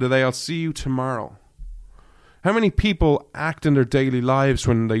home for the day, I'll see you tomorrow. How many people act in their daily lives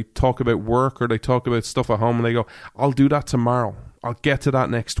when they talk about work or they talk about stuff at home and they go, I'll do that tomorrow. I'll get to that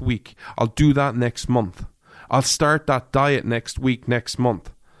next week. I'll do that next month. I'll start that diet next week, next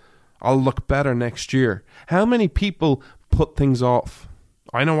month. I'll look better next year. How many people put things off?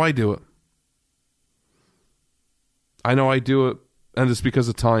 I know I do it. I know I do it, and it's because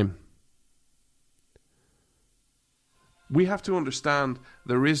of time. We have to understand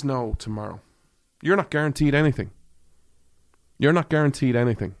there is no tomorrow. You're not guaranteed anything. You're not guaranteed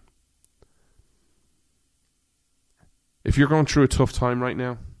anything. If you're going through a tough time right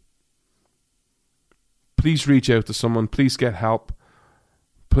now, please reach out to someone. Please get help.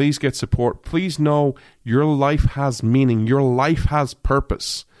 Please get support. Please know your life has meaning. Your life has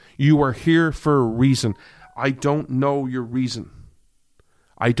purpose. You are here for a reason. I don't know your reason.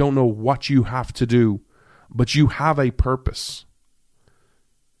 I don't know what you have to do, but you have a purpose.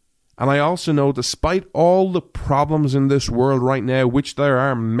 And I also know, despite all the problems in this world right now, which there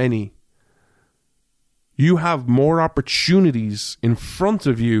are many, you have more opportunities in front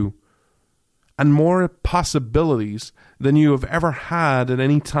of you and more possibilities than you have ever had at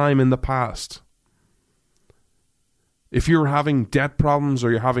any time in the past. If you're having debt problems, or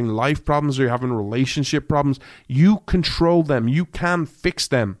you're having life problems, or you're having relationship problems, you control them. You can fix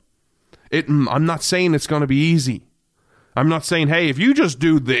them. I'm not saying it's going to be easy. I'm not saying, hey, if you just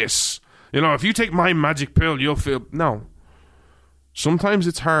do this, if you take my magic pill, you'll feel... No. Sometimes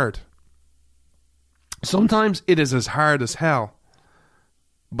it's hard. Sometimes it is as hard as hell.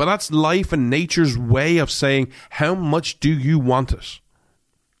 But that's life and nature's way of saying, how much do you want it?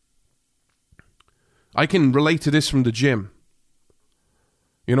 I can relate to this from the gym.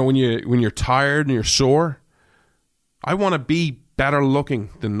 You know, when you're tired and you're sore, I want to be better looking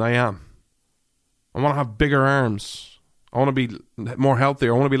than I am. I want to have bigger arms. I want to be more healthy.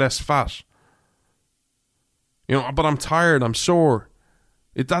 I want to be less fat. You know, but I'm tired. I'm sore.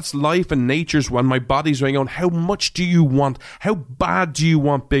 That's life and nature's when my body's going, how much do you want? How bad do you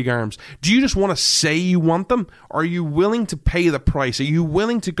want big arms? Do you just want to say you want them? Or are you willing to pay the price? Are you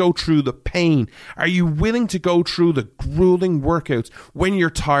willing to go through the pain? Are you willing to go through the grueling workouts when you're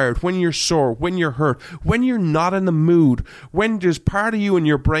tired, when you're sore, when you're hurt, when you're not in the mood, when there's part of you in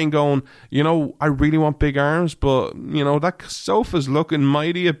your brain going, you know, I really want big arms, but, you know, that sofa's looking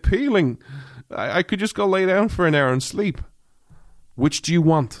mighty appealing. I could just go lay down for an hour and sleep. Which do you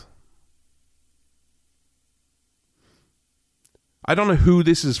want? I don't know who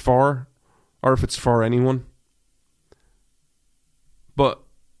this is for, or if it's for anyone, but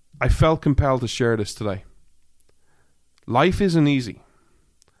I felt compelled to share this today. Life isn't easy,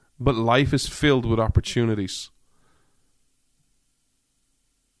 but life is filled with opportunities.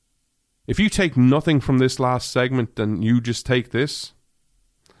 If you take nothing from this last segment, then you just take this.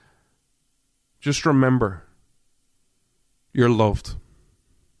 Just remember, you're loved.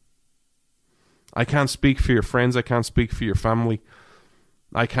 I can't speak for your friends. I can't speak for your family.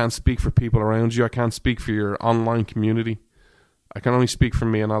 I can't speak for people around you. I can't speak for your online community. I can only speak for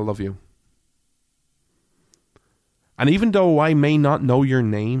me, and I love you. And even though I may not know your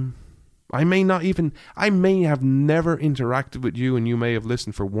name, I may have never interacted with you, and you may have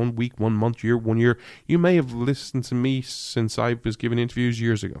listened for 1 week, 1 month, 1 year. You may have listened to me since I was giving interviews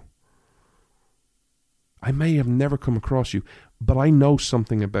years ago. I may have never come across you, but I know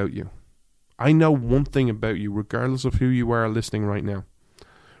something about you. I know one thing about you, regardless of who you are listening right now.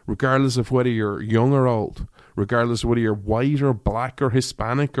 Regardless of whether you're young or old. Regardless of whether you're white or black or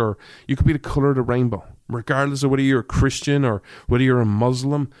Hispanic, or you could be the color of the rainbow. Regardless of whether you're a Christian or whether you're a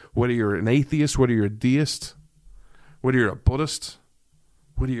Muslim, whether you're an atheist, whether you're a deist, whether you're a Buddhist,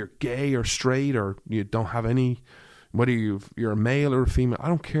 whether you're gay or straight or you don't have any... Whether you're a male or a female, I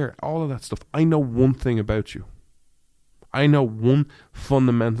don't care. All of that stuff. I know one thing about you. I know one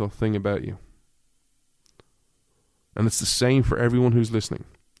fundamental thing about you. And it's the same for everyone who's listening.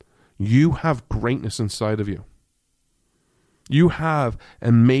 You have greatness inside of you. You have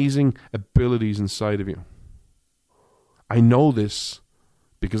amazing abilities inside of you. I know this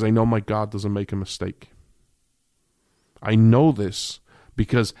because I know my God doesn't make a mistake. I know this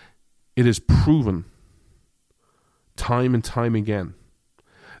because it is proven time and time again.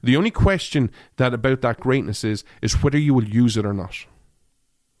 The only question that about that greatness is whether you will use it or not.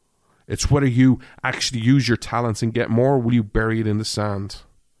 It's whether you actually use your talents and get more, or will you bury it in the sand?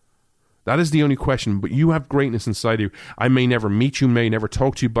 That is the only question. But you have greatness inside you. I may never meet you, may never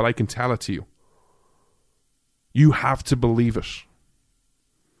talk to you, but I can tell it to you. You have to believe it.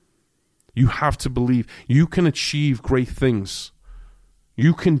 You have to believe you can achieve great things.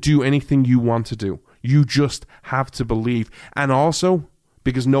 You can do anything you want to do. You just have to believe. And also,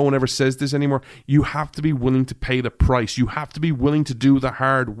 because no one ever says this anymore, you have to be willing to pay the price. You have to be willing to do the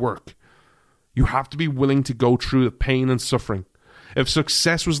hard work. You have to be willing to go through the pain and suffering. If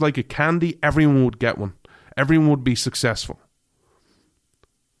success was like a candy, everyone would get one. Everyone would be successful.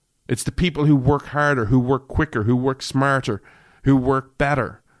 It's the people who work harder, who work quicker, who work smarter, who work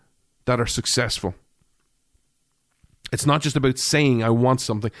better, that are successful. It's not just about saying I want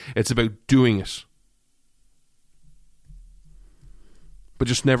something. It's about doing it. But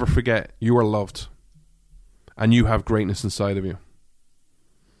just never forget, you are loved. And you have greatness inside of you.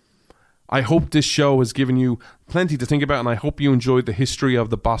 I hope this show has given you plenty to think about, and I hope you enjoyed the history of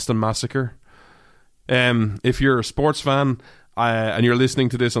the Boston Massacre. If you're a sports fan and you're listening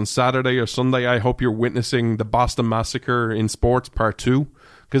to this on Saturday or Sunday, I hope you're witnessing the Boston Massacre in Sports Part 2,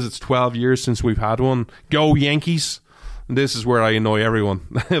 because it's 12 years since we've had one. Go Yankees! This is where I annoy everyone.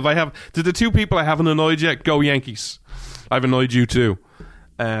 To the two people I haven't annoyed yet, go Yankees. I've annoyed you too.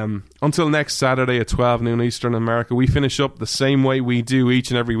 Until next Saturday at 12 noon Eastern America, we finish up the same way we do each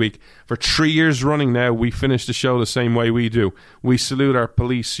and every week. For 3 years running now, we finish the show the same way we do. We salute our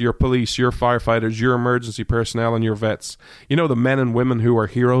police, your firefighters, your emergency personnel, and your vets. You know, the men and women who are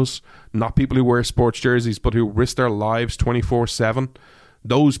heroes, not people who wear sports jerseys, but who risk their lives 24/7.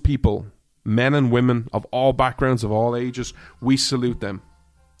 Those people, men and women of all backgrounds, of all ages, we salute them.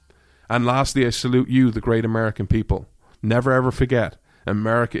 And lastly, I salute you, the great American people. Never ever forget,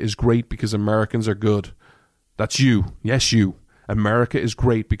 America is great because Americans are good. That's you. Yes, you. America is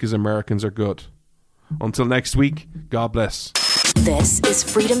great because Americans are good. Until next week, God bless. This is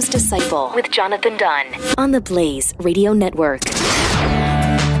Freedom's Disciple with Jonathan Dunn on the Blaze Radio Network.